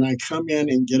water? Can I come in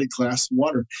and get a glass of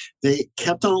water? They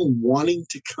kept on wanting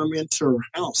to come into her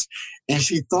house. And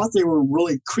she thought they were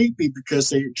really creepy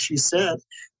because she said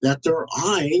that their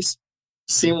eyes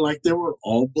seemed like they were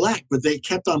all black, but they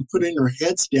kept on putting their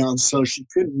heads down so she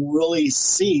couldn't really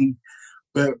see.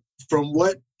 But from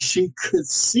what she could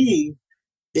see,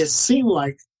 it seemed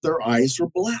like their eyes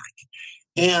were black.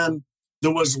 And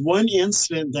there was one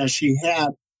incident that she had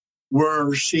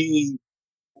where she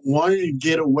wanted to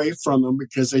get away from them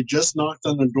because they just knocked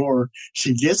on the door.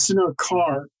 She gets in her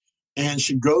car and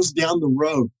she goes down the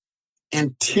road.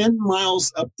 And 10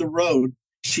 miles up the road,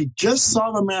 she just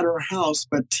saw them at her house,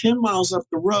 but 10 miles up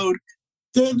the road,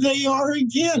 there they are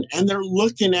again. And they're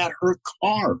looking at her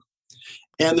car.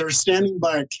 And they're standing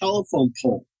by a telephone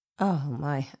pole. Oh,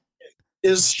 my.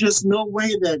 There's just no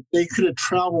way that they could have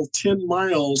traveled 10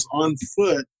 miles on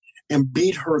foot and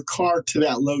beat her car to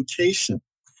that location.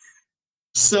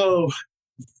 So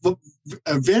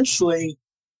eventually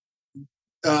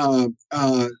they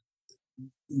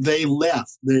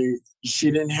left.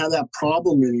 She didn't have that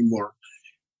problem anymore.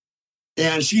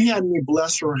 And she had me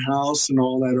bless her house and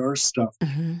all that other stuff.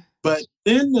 Mm-hmm. But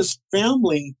then this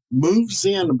family moves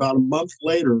in about a month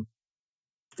later.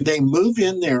 They move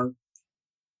in there,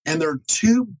 and their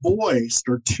two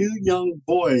young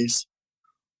boys,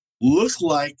 look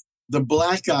like the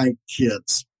black-eyed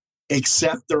kids,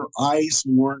 except their eyes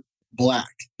weren't black.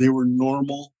 They were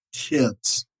normal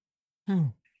kids.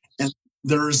 And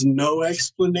there is no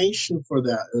explanation for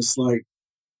that. It's like,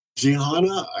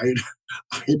 Gihanna,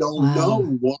 I don't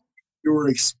know why you were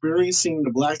experiencing the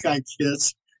black-eyed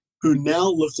kids who now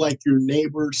look like your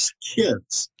neighbor's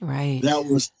kids. Right. That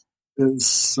was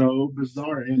so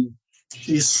bizarre. And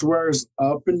she swears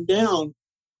up and down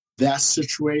that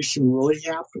situation really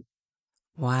happened.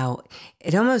 Wow.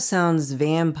 It almost sounds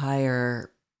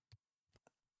vampire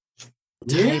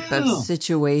type of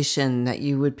situation that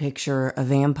you would picture a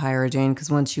vampire doing, because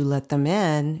once you let them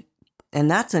in, and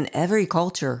that's in every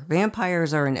culture.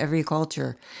 Vampires are in every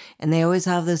culture, and they always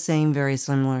have the same very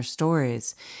similar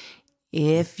stories.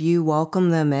 If you welcome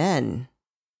them in,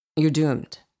 you're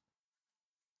doomed.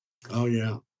 Oh,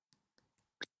 yeah.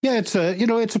 Yeah, it's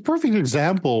a perfect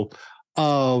example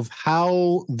of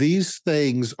how these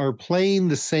things are playing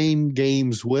the same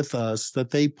games with us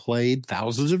that they played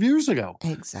thousands of years ago.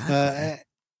 Exactly.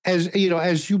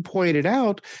 As you pointed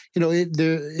out,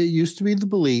 it used to be the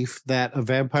belief that a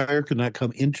vampire could not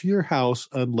come into your house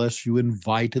unless you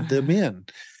invited them in.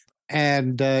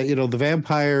 And, the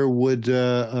vampire would,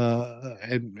 another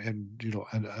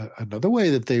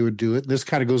way that they would do it, and this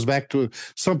kind of goes back to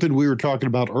something we were talking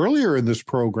about earlier in this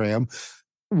program,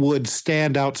 would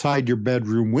stand outside your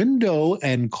bedroom window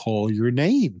and call your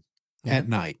name at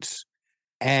nights.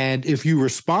 And if you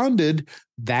responded,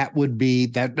 that would be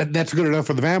that's good enough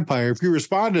for the vampire. If you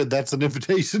responded, that's an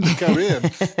invitation to come in,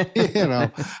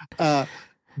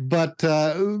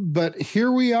 But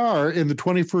here we are in the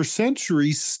 21st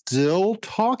century, still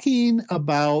talking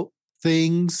about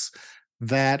things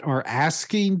that are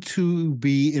asking to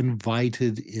be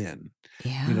invited in.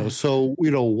 Yeah. So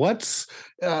what's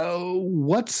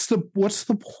the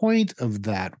point of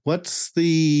that? What's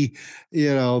the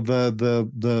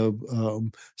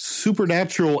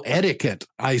supernatural etiquette,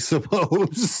 I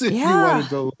suppose, if you wanted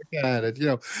to look at it.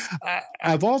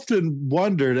 I've often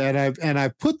wondered, and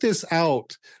I've put this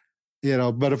out.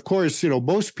 But of course,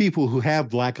 most people who have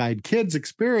black-eyed kids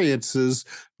experiences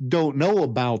don't know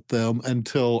about them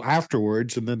until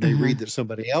afterwards, and then they read that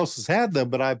somebody else has had them.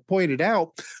 But I've pointed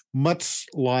out, much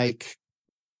like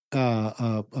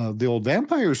the old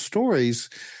vampire stories,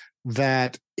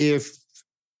 that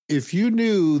if you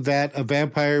knew that a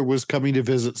vampire was coming to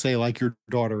visit, say, like your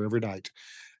daughter every night,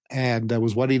 and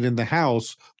was wanting in the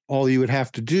house, all you would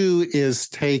have to do is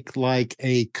take like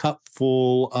a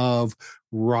cupful of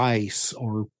rice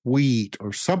or wheat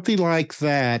or something like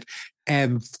that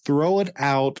and throw it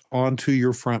out onto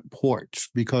your front porch,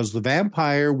 because the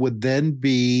vampire would then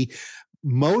be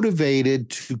motivated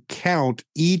to count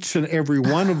each and every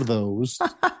one of those.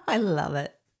 I love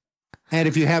it. And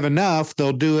if you have enough,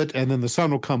 they'll do it, and then the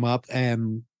sun will come up,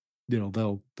 and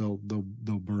they'll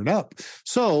burn up.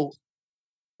 So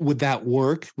would that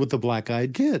work with the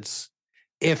black-eyed kids?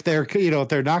 If they're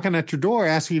knocking at your door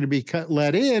asking you to be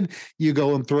let in, you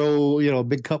go and throw a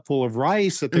big cup full of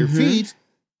rice at their feet.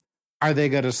 Are they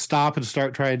going to stop and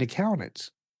start trying to count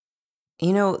it?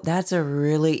 That's a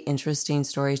really interesting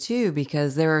story too,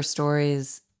 because there are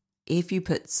stories, if you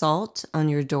put salt on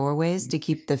your doorways to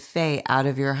keep the fae out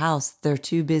of your house, they're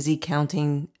too busy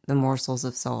counting the morsels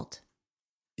of salt.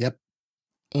 Yep.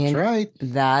 And that's right.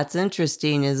 That's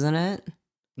interesting, isn't it?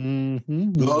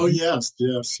 Mm-hmm. Oh, yes.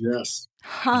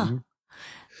 Huh. Mm-hmm.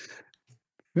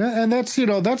 Yeah, and that's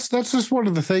just one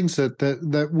of the things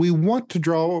that we want to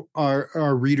draw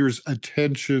our readers'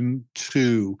 attention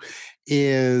to,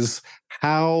 is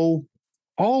how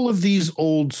all of these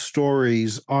old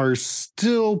stories are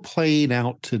still playing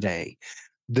out today.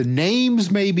 The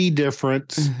names may be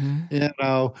different,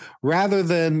 rather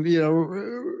than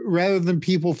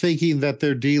people thinking that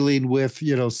they're dealing with,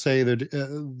 say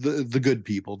the good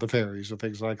people, the fairies or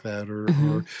things like that,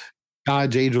 or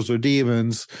gods, angels, or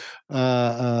demons,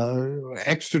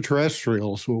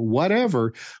 extraterrestrials,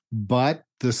 whatever. But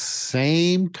the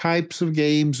same types of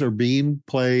games are being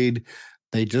played.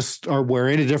 They just are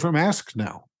wearing a different mask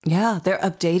now. Yeah, they're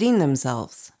updating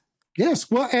themselves.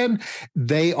 Yes, well, and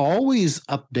they always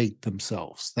update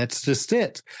themselves. That's just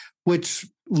it, which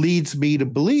leads me to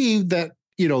believe that,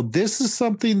 this is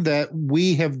something that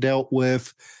we have dealt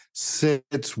with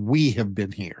since we have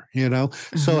been here,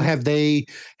 So have they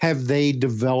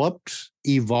developed,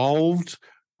 evolved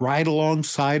right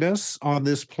alongside us on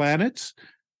this planet?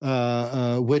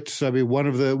 Which, I mean, one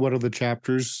of the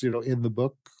chapters, in the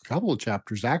book, a couple of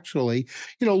chapters actually,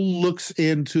 looks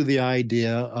into the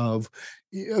idea of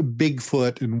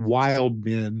Bigfoot and wild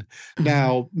men.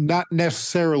 Now, not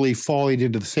necessarily falling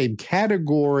into the same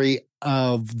category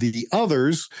of the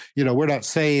others. We're not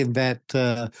saying that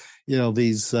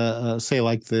these say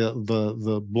like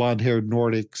the blonde-haired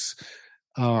Nordics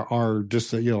are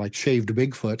just like shaved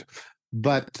Bigfoot.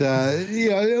 But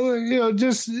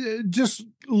just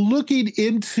looking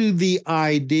into the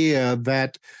idea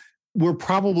that we're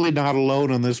probably not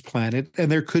alone on this planet,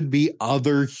 and there could be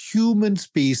other human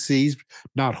species,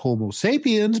 not Homo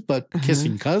sapiens, but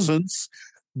kissing cousins,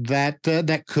 that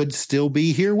could still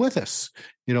be here with us.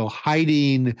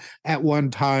 Hiding at one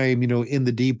time, in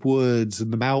the deep woods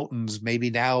and the mountains, maybe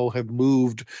now have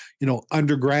moved,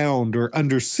 underground or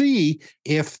undersea,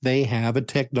 if they have a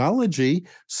technology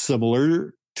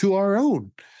similar to our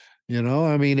own.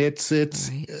 I mean, it's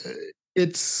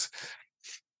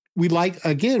we like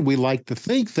to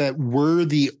think that we're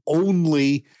the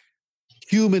only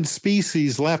human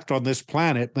species left on this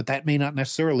planet, but that may not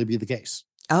necessarily be the case.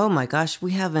 Oh my gosh,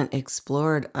 we haven't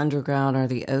explored underground or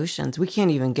the oceans. We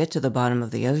can't even get to the bottom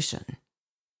of the ocean.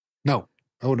 No.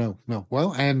 Oh, no.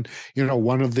 Well, and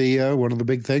one of the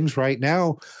big things right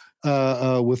now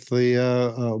with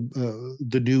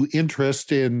the new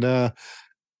interest in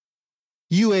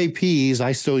UAPs.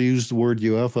 I still use the word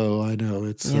UFO. I know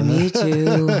it's me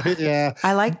too. Yeah,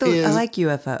 I like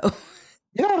UFO.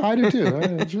 Yeah, I do too.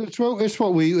 It's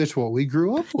what we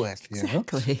grew up with.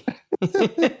 Exactly.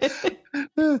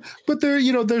 But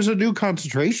there's a new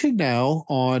concentration now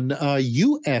on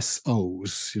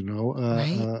USOs,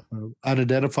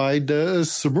 unidentified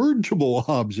submergible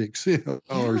objects,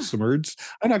 or submerged.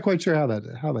 I'm not quite sure how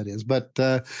that is, but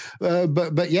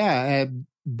yeah,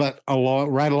 but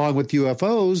right along with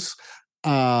UFOs,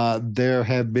 There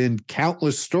have been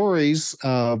countless stories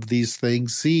of these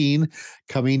things seen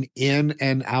coming in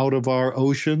and out of our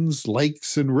oceans,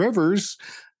 lakes, and rivers,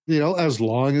 as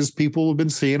long as people have been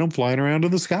seeing them flying around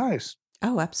in the skies.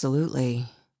 Oh, absolutely.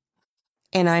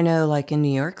 And I know, like in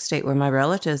New York State, where my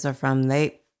relatives are from,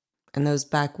 in those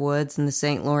backwoods in the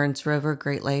St. Lawrence River,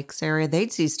 Great Lakes area,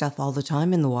 they'd see stuff all the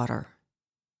time in the water.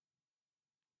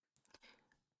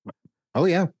 Oh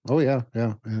yeah,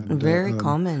 yeah. And, Very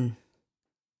common.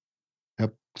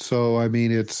 Yep. So I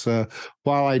mean, it's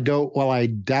while I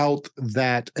doubt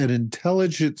that an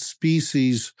intelligent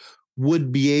species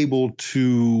would be able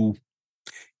to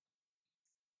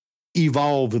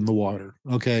evolve in the water,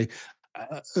 okay,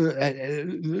 to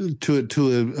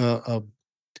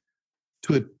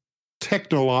a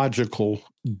technological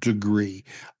degree,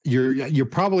 you're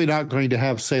probably not going to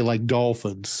have, say, like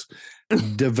dolphins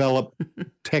develop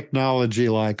technology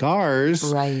like ours,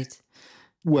 right?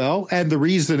 Well, and the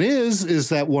reason is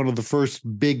that one of the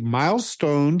first big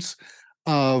milestones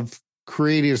of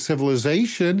creating a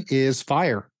civilization is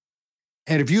fire.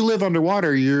 And if you live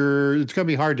underwater, it's going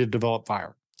to be hard to develop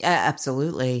fire.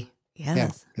 Absolutely.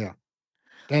 Yes. Yeah.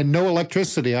 And no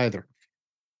electricity either.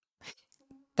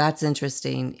 That's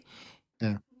interesting.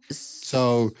 Yeah.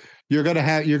 So you're going to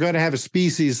have a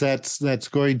species that's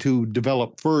going to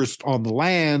develop first on the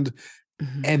land,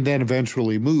 and then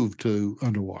eventually move to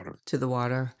underwater. To the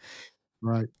water.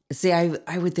 Right. See,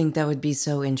 I would think that would be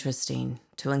so interesting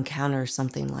to encounter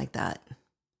something like that.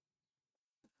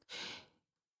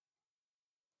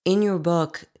 In your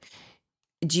book,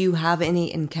 do you have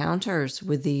any encounters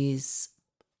with these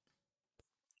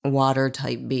water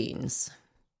type beings?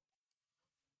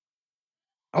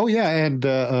 Oh yeah, and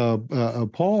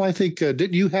Paul, I think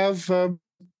didn't you have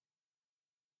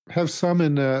some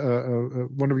in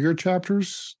one of your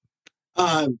chapters?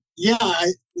 Yeah,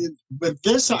 but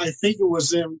this, I think it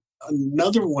was in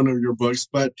another one of your books,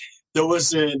 but there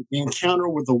was an encounter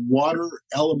with a water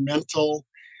elemental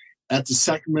at the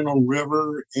Sacramento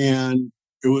River, and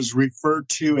it was referred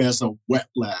to as a wet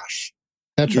lash.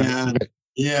 That's right.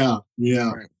 Yeah.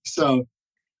 Right. So,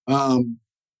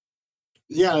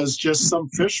 it's just some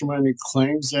fisherman who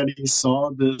claims that he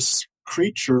saw this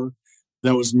creature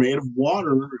that was made of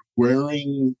water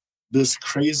wearing this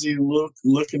crazy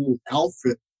looking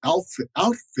outfit.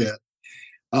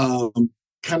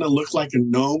 Kind of looked like a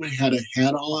gnome. It had a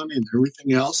hat on and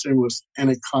everything else, and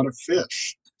it caught a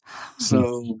fish.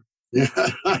 So yeah,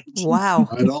 wow.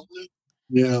 I don't know.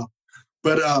 Yeah,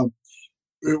 but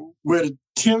with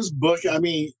Tim's book, I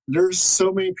mean, there's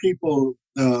so many people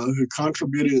who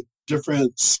contributed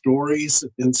different stories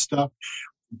and stuff,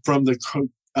 from the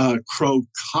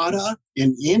crocata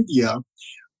in India,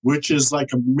 which is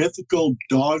like a mythical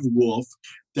dog wolf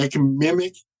that can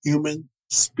mimic human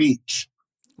speech.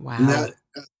 Wow.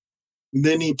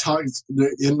 Then he talks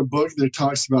in the book. There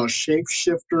talks about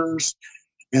shapeshifters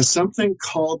and something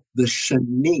called the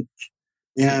Shanik,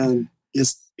 and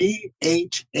it's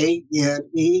CHANEQUE,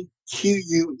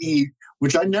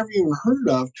 which I never even heard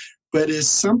of, but it's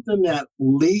something that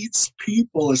leads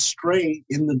people astray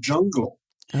in the jungle.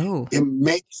 Oh, it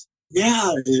makes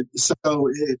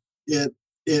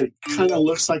it kind of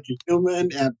looks like a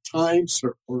human at times,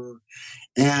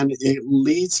 and it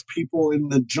leads people in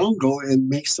the jungle and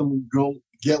makes them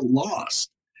get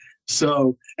lost.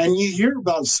 So, and you hear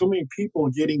about so many people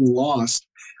getting lost.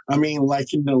 I mean,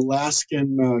 like in the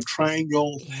Alaskan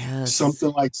Triangle, yes.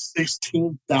 Something like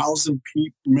 16,000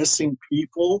 missing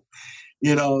people,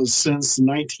 since the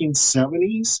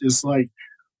 1970s. It's like,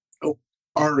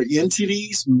 are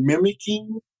entities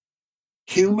mimicking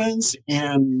humans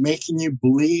and making you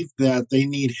believe that they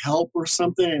need help or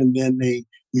something, and then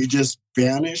you just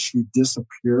vanish, you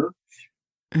disappear?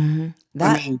 Mm-hmm.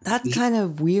 That's kind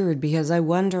of weird, because I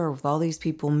wonder, with all these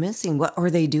people missing, what are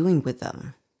they doing with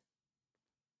them?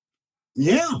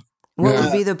 Yeah. What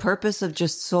would be the purpose of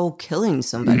just soul killing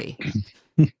somebody?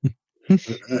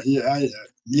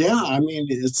 Yeah. I mean,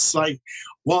 it's like,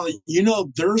 well,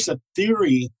 there's a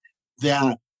theory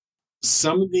that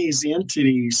some of these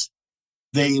entities,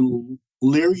 they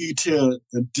lure you to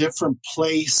a different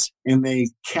place and they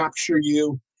capture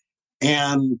you,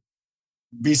 and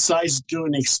besides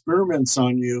doing experiments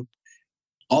on you,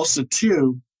 also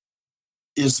too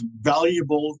is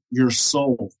valuable your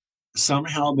soul.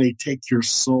 Somehow they take your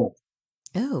soul.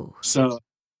 Oh. So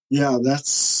yeah,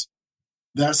 that's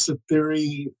a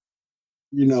theory,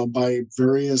 by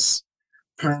various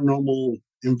paranormal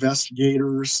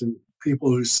investigators and people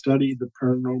who study the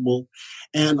paranormal,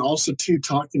 and also too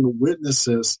talking to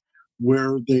witnesses,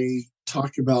 where they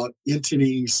talk about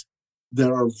entities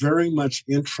that are very much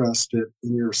interested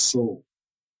in your soul.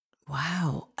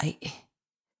 Wow.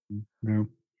 Yeah.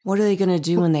 What are they going to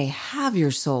do when they have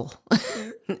your soul?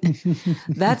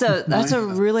 That's a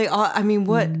really odd, I mean,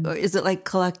 what is it, like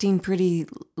collecting pretty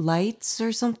lights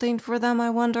or something for them, I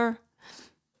wonder?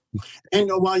 And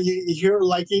while you hear,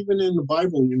 like, even in the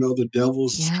Bible, the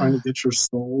devil's trying to get your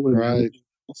soul and everything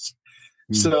else.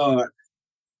 So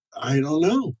I don't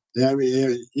know. I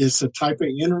mean, it's a type of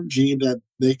energy that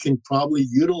they can probably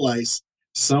utilize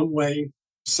some way,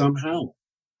 somehow.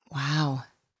 Wow.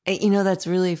 That's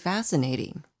really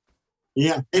fascinating.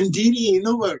 Yeah. And DeeDee, you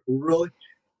know what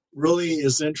really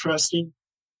is interesting?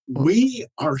 We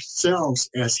ourselves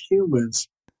as humans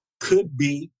could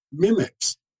be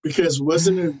mimics. Because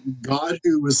wasn't it God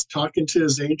who was talking to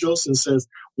his angels and says,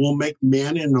 we'll make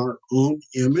man in our own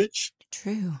image?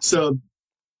 True. So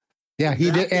yeah,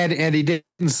 he did, and he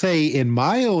didn't say in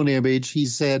my own image. He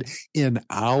said in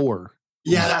our.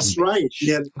 Yeah, that's right.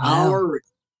 In our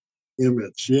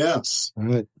image, yes.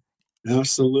 Right.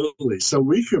 Absolutely. So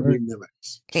we could be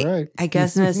mimics. That's right. I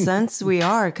guess in a sense we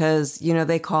are, because,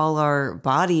 they call our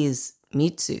bodies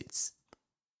meat suits.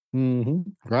 Mm-hmm.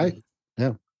 Right.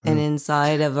 Yeah. And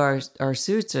inside of our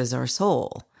suits is our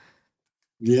soul.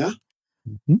 Yeah.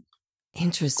 Mm-hmm.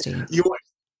 Interesting. You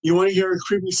want to hear a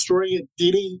creepy story?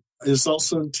 DeeDee is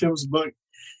also in Tim's book.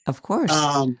 Of course.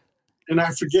 And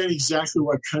I forget exactly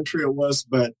what country it was,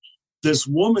 but this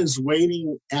woman's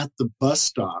waiting at the bus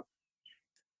stop.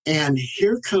 And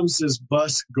here comes this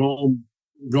bus going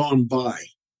by.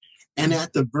 And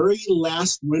at the very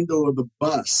last window of the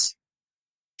bus,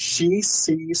 she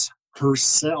sees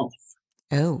herself.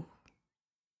 Oh.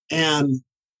 And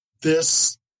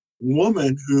this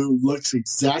woman who looks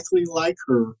exactly like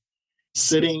her,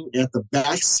 sitting at the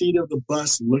back seat of the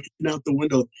bus, looking out the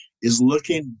window, is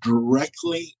looking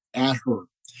directly at her.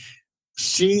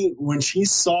 When she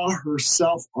saw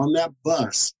herself on that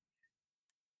bus,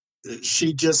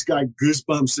 she just got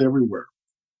goosebumps everywhere.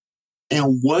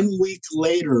 And 1 week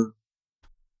later,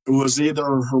 it was either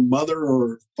her mother or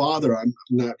her father, I'm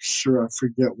not sure, I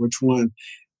forget which one,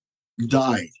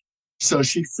 died. So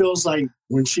she feels like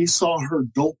when she saw her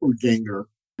doppelganger,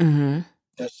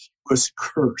 that she was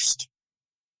cursed.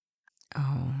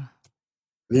 Oh.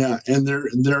 Yeah, and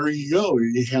there you go.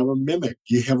 You have a mimic.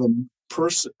 You have a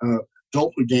person,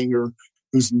 doppelganger,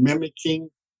 who's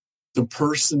mimicking the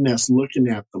person that's looking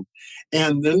at them.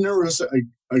 And then there was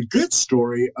a good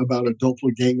story about a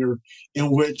doppelganger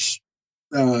in which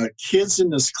kids in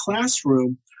this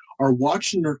classroom are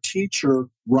watching their teacher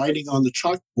writing on the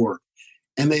chalkboard.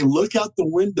 And they look out the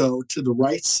window to the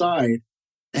right side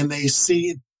and they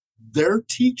see their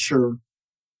teacher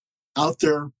out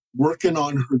there working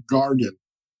on her garden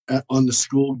on the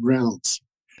school grounds.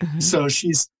 Mm-hmm. So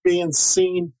she's being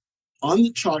seen on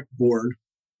the chalkboard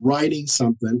writing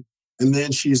something. And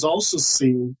then she's also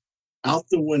seen out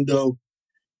the window,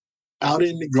 out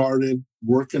in the garden,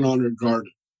 working on her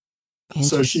garden.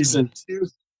 So she's in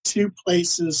two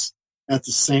places at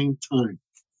the same time.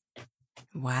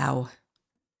 Wow.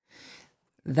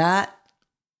 That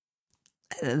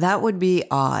would be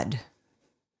odd.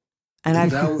 And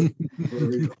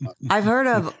I've heard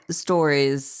of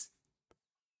stories,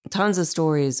 tons of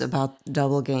stories about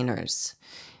doppelgangers.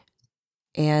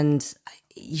 And,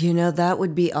 that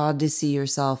would be odd to see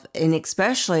yourself. And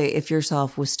especially if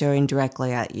yourself was staring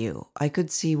directly at you. I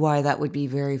could see why that would be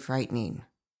very frightening.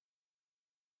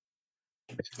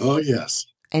 Oh, yes.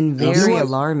 And very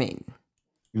alarming.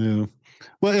 Yeah.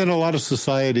 Well, in a lot of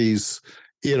societies,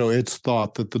 it's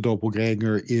thought that the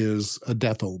doppelganger is a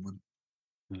death omen.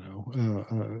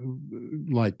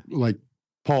 Like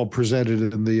Paul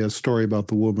presented in the story about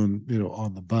the woman,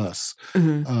 on the bus.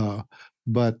 Mm-hmm.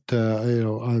 But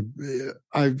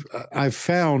I've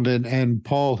found, and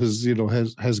Paul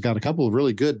has got a couple of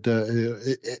really good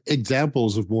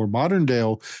examples of more modern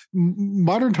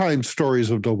time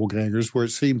stories of doppelgangers, where it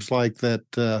seems like that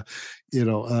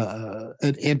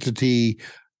an entity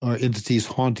or entities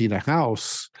haunting a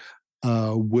house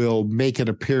will make an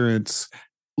appearance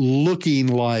looking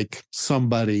like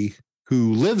somebody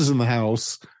who lives in the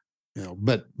house,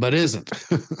 but isn't.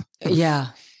 Yeah.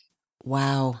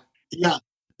 Wow. Yeah.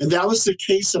 And that was the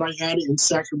case that I had in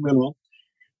Sacramento.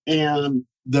 And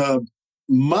the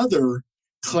mother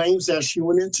claims that she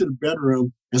went into the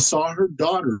bedroom and saw her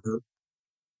daughter,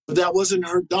 but that wasn't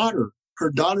her daughter. Her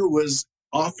daughter was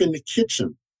off in the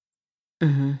kitchen.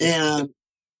 Mm-hmm. And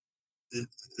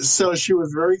so she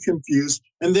was very confused.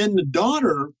 And then the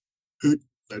daughter,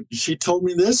 she told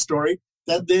me this story,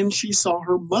 that then she saw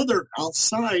her mother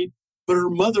outside, but her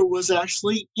mother was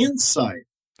actually inside.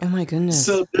 Oh my goodness.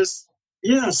 So this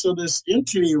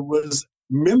entity was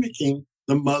mimicking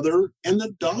the mother and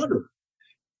the daughter.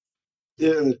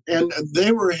 and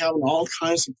they were having all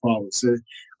kinds of problems.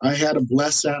 I had to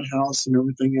bless that house and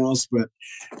everything else, but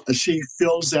she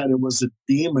feels that it was a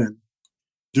demon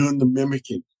doing the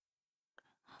mimicking.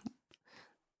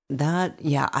 I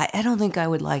don't think I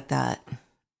would like that.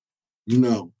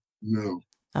 No.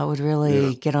 I would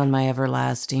really get on my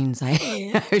everlastings.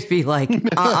 I would be like,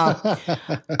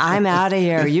 I'm out of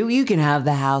here. You can have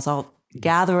the house. I'll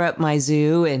gather up my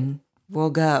zoo and we'll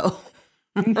go.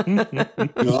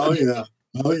 Oh yeah.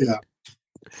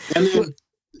 And then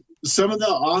some of the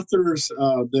authors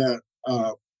that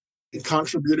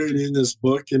contributed in this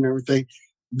book and everything,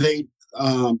 they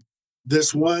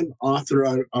this one author,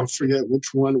 I forget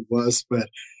which one it was, but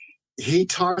he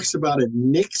talks about a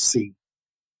nixie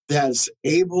that's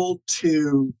able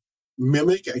to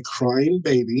mimic a crying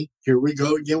baby. Here we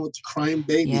go again with the crying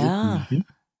baby. Yeah.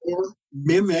 Or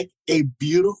mimic a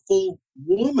beautiful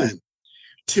woman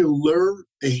to lure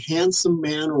a handsome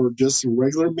man or just a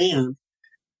regular man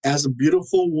as a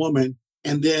beautiful woman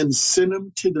and then send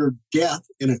them to their death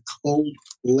in a cold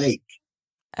lake.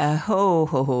 Yeah,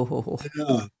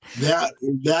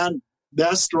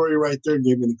 that story right there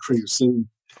gave me the creeps. And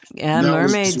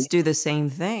mermaids do the same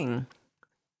thing.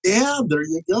 Yeah, there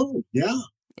you go. Yeah,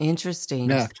 interesting.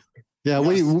 Yeah,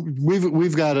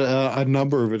 we've got a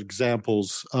number of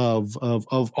examples of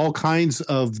all kinds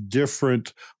of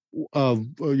different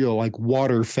like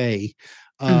water fae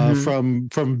from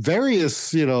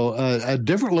various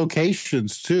different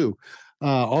locations too,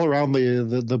 all around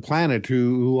the planet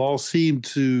who all seem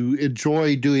to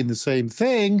enjoy doing the same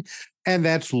thing, and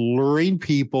that's luring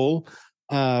people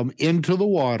into the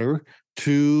water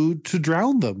to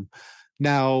drown them.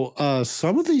 Now,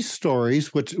 some of these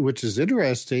stories, which is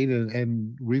interesting,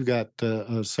 and we've got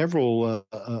several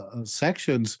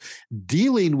sections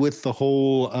dealing with the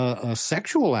whole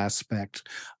sexual aspect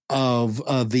of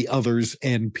the others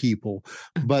and people,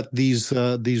 but these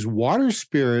water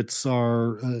spirits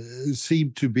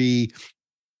seem to be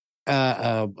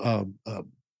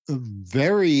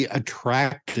very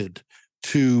attracted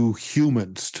to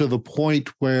humans, to the point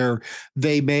where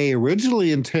they may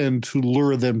originally intend to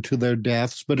lure them to their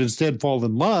deaths, but instead fall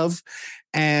in love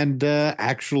and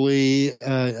actually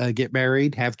get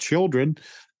married, have children,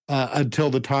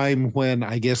 until the time when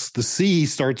I guess the sea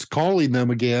starts calling them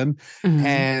again,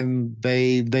 and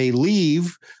they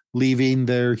leave, leaving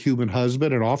their human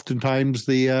husband and oftentimes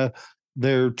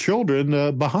their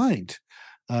children behind.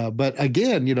 But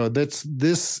again,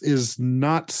 this is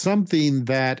not something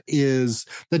that you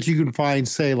can find,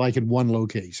 say, like in one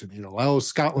location.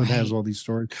 Scotland has all these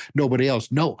stories, nobody else.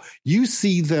 No, you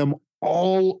see them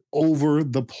all over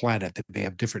the planet. They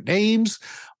have different names,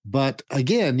 but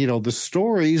again, the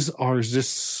stories are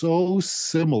just so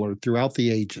similar throughout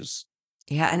the ages.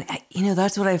 Yeah, and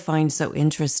that's what I find so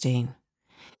interesting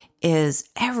is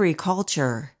every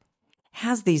culture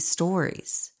has these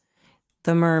stories.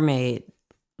 The mermaid,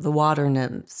 the water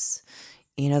nymphs,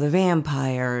 the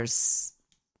vampires,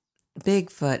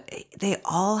 Bigfoot, they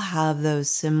all have those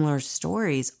similar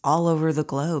stories all over the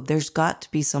globe. There's got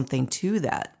to be something to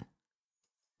that.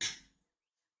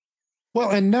 Well,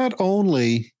 and not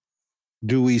only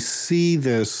do we see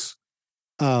this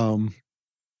all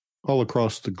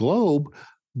across the globe,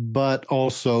 but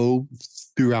also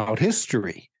throughout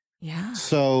history. Yeah.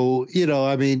 So,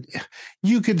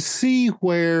 you could see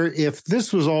where if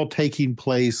this was all taking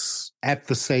place at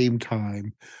the same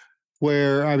time,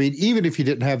 where, even if you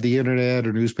didn't have the internet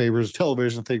or newspapers,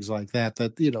 television, things like that,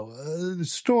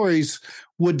 stories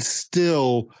would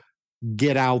still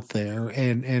get out there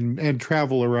and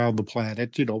travel around the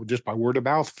planet, just by word of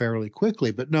mouth fairly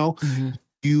quickly. But no,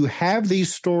 you have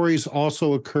these stories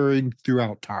also occurring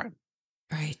throughout time.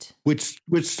 Right. Which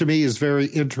to me is very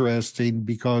interesting,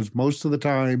 because most of the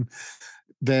time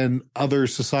then other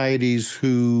societies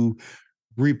who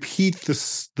repeat the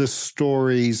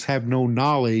stories have no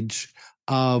knowledge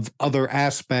of other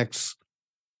aspects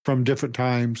from different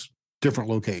times, different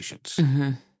locations.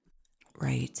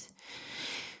 Right.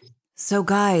 So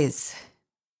guys,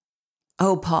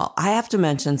 Paul, I have to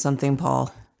mention something,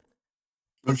 Paul.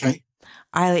 Okay.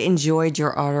 I enjoyed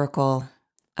your article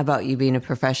about you being a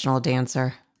professional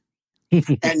dancer.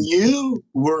 And you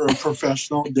were a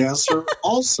professional dancer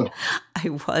also. I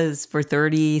was for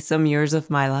 30 some years of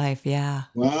my life. Yeah.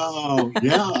 Wow.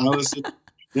 Yeah.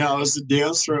 I was a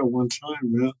dancer at one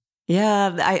time.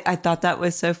 Yeah. I thought that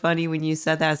was so funny when you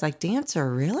said that. I was like,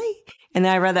 dancer, really? And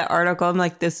then I read that article. I'm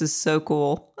like, this is so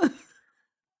cool.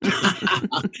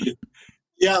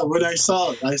 Yeah. When I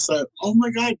saw it, I said, oh my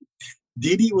God,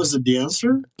 DeeDee was a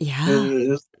dancer?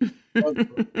 Yeah.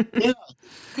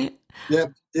 Yeah.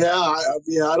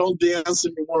 I don't dance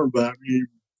anymore, but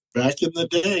back in the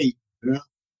day. Yeah.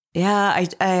 Yeah,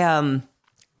 I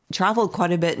traveled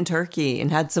quite a bit in Turkey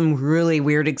and had some really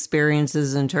weird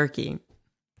experiences in Turkey.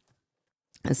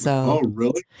 So, Oh,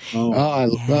 really? Oh,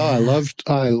 yeah.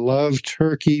 I love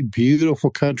Turkey. Beautiful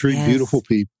country, beautiful Yes.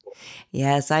 people.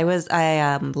 Yes,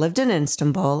 I lived in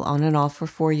Istanbul on and off for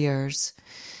 4 years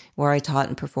where I taught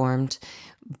and performed.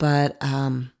 But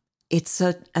it's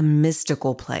a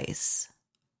mystical place.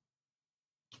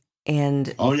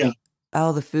 And oh yeah.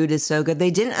 oh, the food is so good. They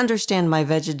didn't understand my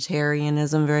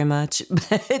vegetarianism very much,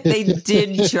 but they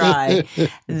did try.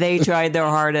 They tried their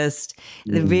hardest.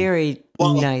 They're very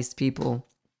Well, nice people.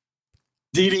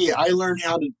 DeeDee, I learned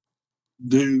how to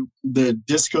do the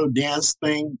disco dance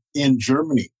thing in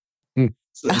Germany.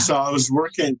 So I was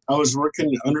working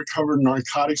undercover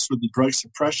narcotics with the drug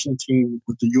suppression team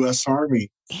with the U.S.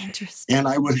 Army, Interesting. and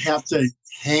I would have to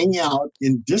hang out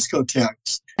in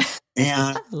discotheques,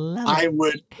 and I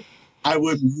would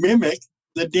mimic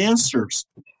the dancers.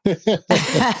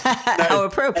 How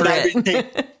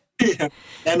appropriate.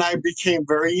 And I became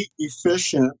very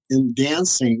efficient in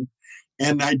dancing,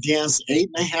 and I danced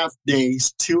 8.5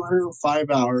 days,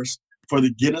 205 hours for the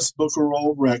Guinness Book of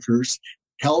World Records.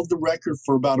 Held the record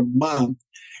for about a month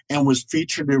and was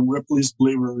featured in Ripley's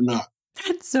Believe It or Not.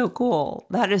 That's so cool.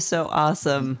 That is so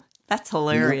awesome. That's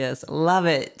hilarious. Yeah. Love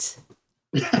it.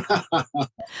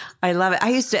 I love it.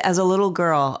 As a little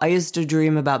girl, I used to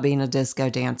dream about being a disco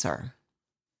dancer.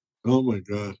 Oh my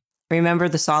God. Remember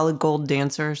the solid gold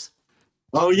dancers?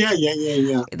 Oh, yeah.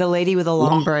 The lady with the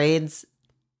long braids.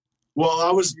 Well,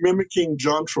 I was mimicking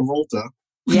John Travolta.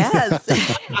 Yes.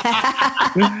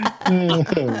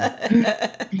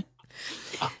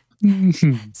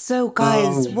 So,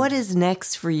 guys, what is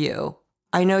next for you?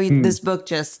 I know this book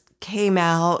just came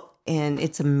out and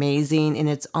it's amazing and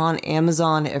it's on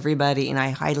Amazon, everybody. And I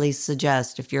highly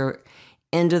suggest if you're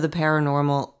into the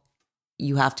paranormal,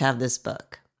 you have to have this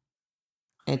book.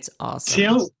 It's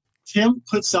awesome. Tim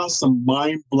puts out some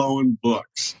mind-blowing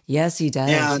books. Yes, he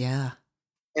does. Yeah.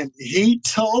 And he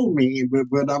told me, but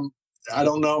I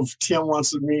don't know if Tim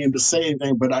wants me to say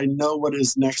anything, but I know what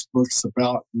his next book's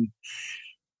about, and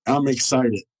I'm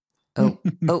excited. Oh.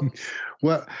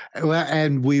 well,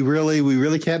 and we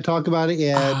really can't talk about it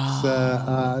yet.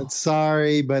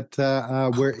 Sorry, but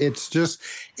it's just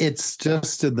in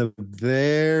the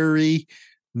very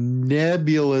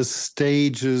nebulous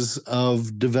stages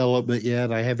of development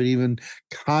yet. I haven't even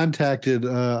contacted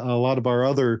a lot of our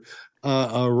other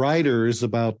writers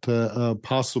about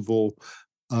possible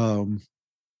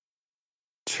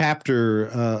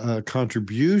chapter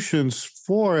contributions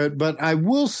for it, but I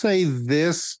will say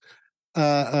this,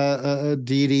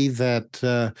 DeeDee,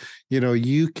 that you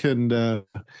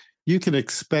can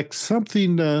expect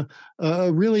something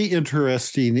really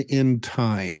interesting in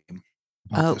time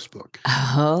about this book.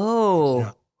 Oh,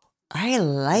 yeah. I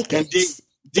like it.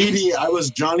 DeeDee, I was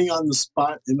Johnny on the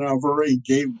spot, and I've already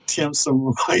gave Tim some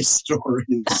of my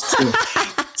stories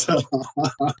too.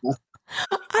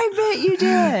 I bet you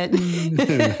did.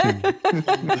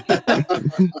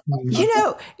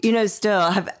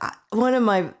 Still, one of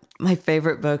my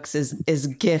favorite books is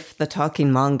GIF, the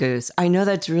Talking Mongoose. I know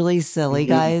that's really silly,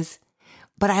 guys,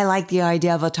 but I like the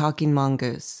idea of a talking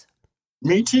mongoose.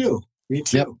 Me too.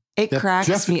 Yep. It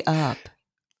cracks me up.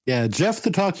 Yeah, Jeff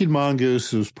the Talking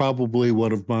Mongoose is probably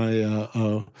one of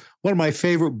my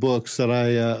favorite books that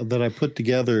I put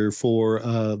together for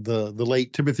the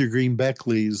late Timothy Green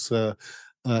Beckley's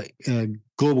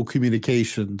Global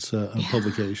Communications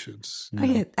publications.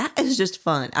 Yeah, that is just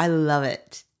fun. I love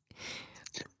it.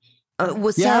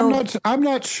 I'm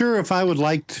not sure if I would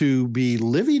like to be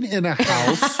living in a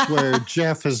house where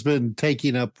Jeff has been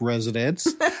taking up residence,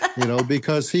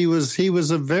 because he was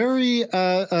a very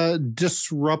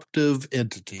disruptive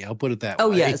entity. I'll put it that way. Oh,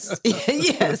 yes.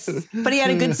 Yes. But he had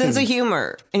a good sense of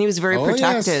humor and he was very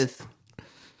protective.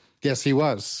 Yes, he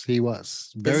was. He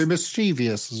was very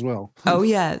mischievous as well. Oh,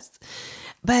 yes.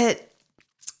 But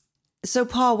so,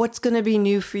 Paul, what's going to be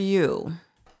new for you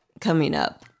coming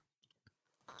up?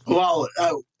 Well,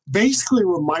 basically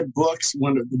with my books,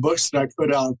 one of the books that I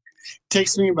put out,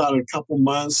 takes me about a couple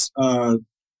months to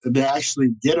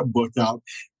actually get a book out,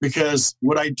 because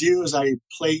what I do is I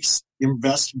place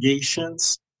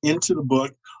investigations into the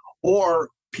book, or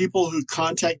people who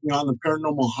contact me on the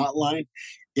paranormal hotline,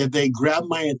 if they grab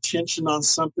my attention on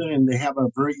something and they have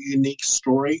a very unique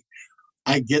story,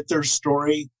 I get their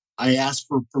story. I ask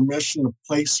for permission to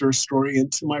place their story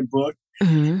into my book,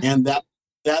 and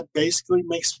that basically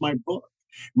makes my book.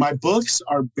 My books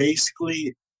are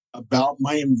basically about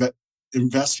my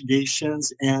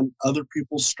investigations and other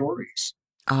people's stories.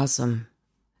 Awesome.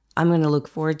 I'm going to look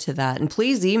forward to that. And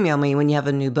please email me when you have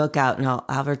a new book out and I'll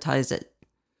advertise it.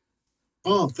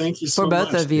 Oh, thank you so much. For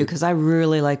both of you, because I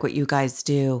really like what you guys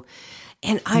do.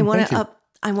 And I want to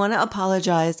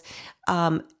apologize.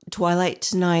 Twilight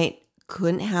Tonight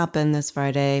couldn't happen this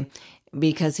Friday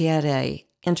because he had a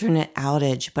internet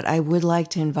outage, but I would like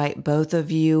to invite both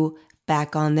of you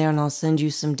back on there, and I'll send you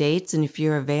some dates. And if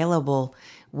you're available,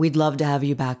 we'd love to have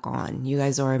you back on. You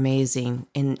guys are amazing.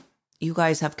 And you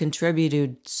guys have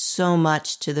contributed so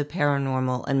much to the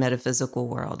paranormal and metaphysical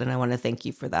world. And I want to thank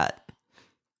you for that.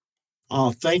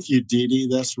 Oh, thank you, DeeDee.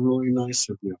 That's really nice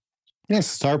of you.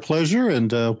 Yes, it's our pleasure.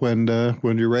 And when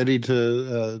you're ready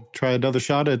to try another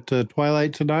shot at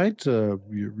Twilight Tonight,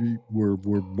 we're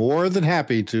more than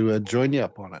happy to join you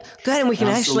up on it. Good, and we can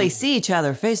actually see each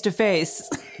other face to face.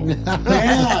 Yeah.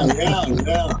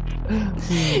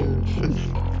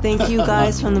 Thank you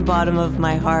guys from the bottom of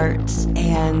my heart,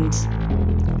 and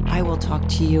I will talk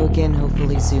to you again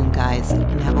hopefully soon, guys, and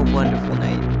have a wonderful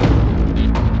night.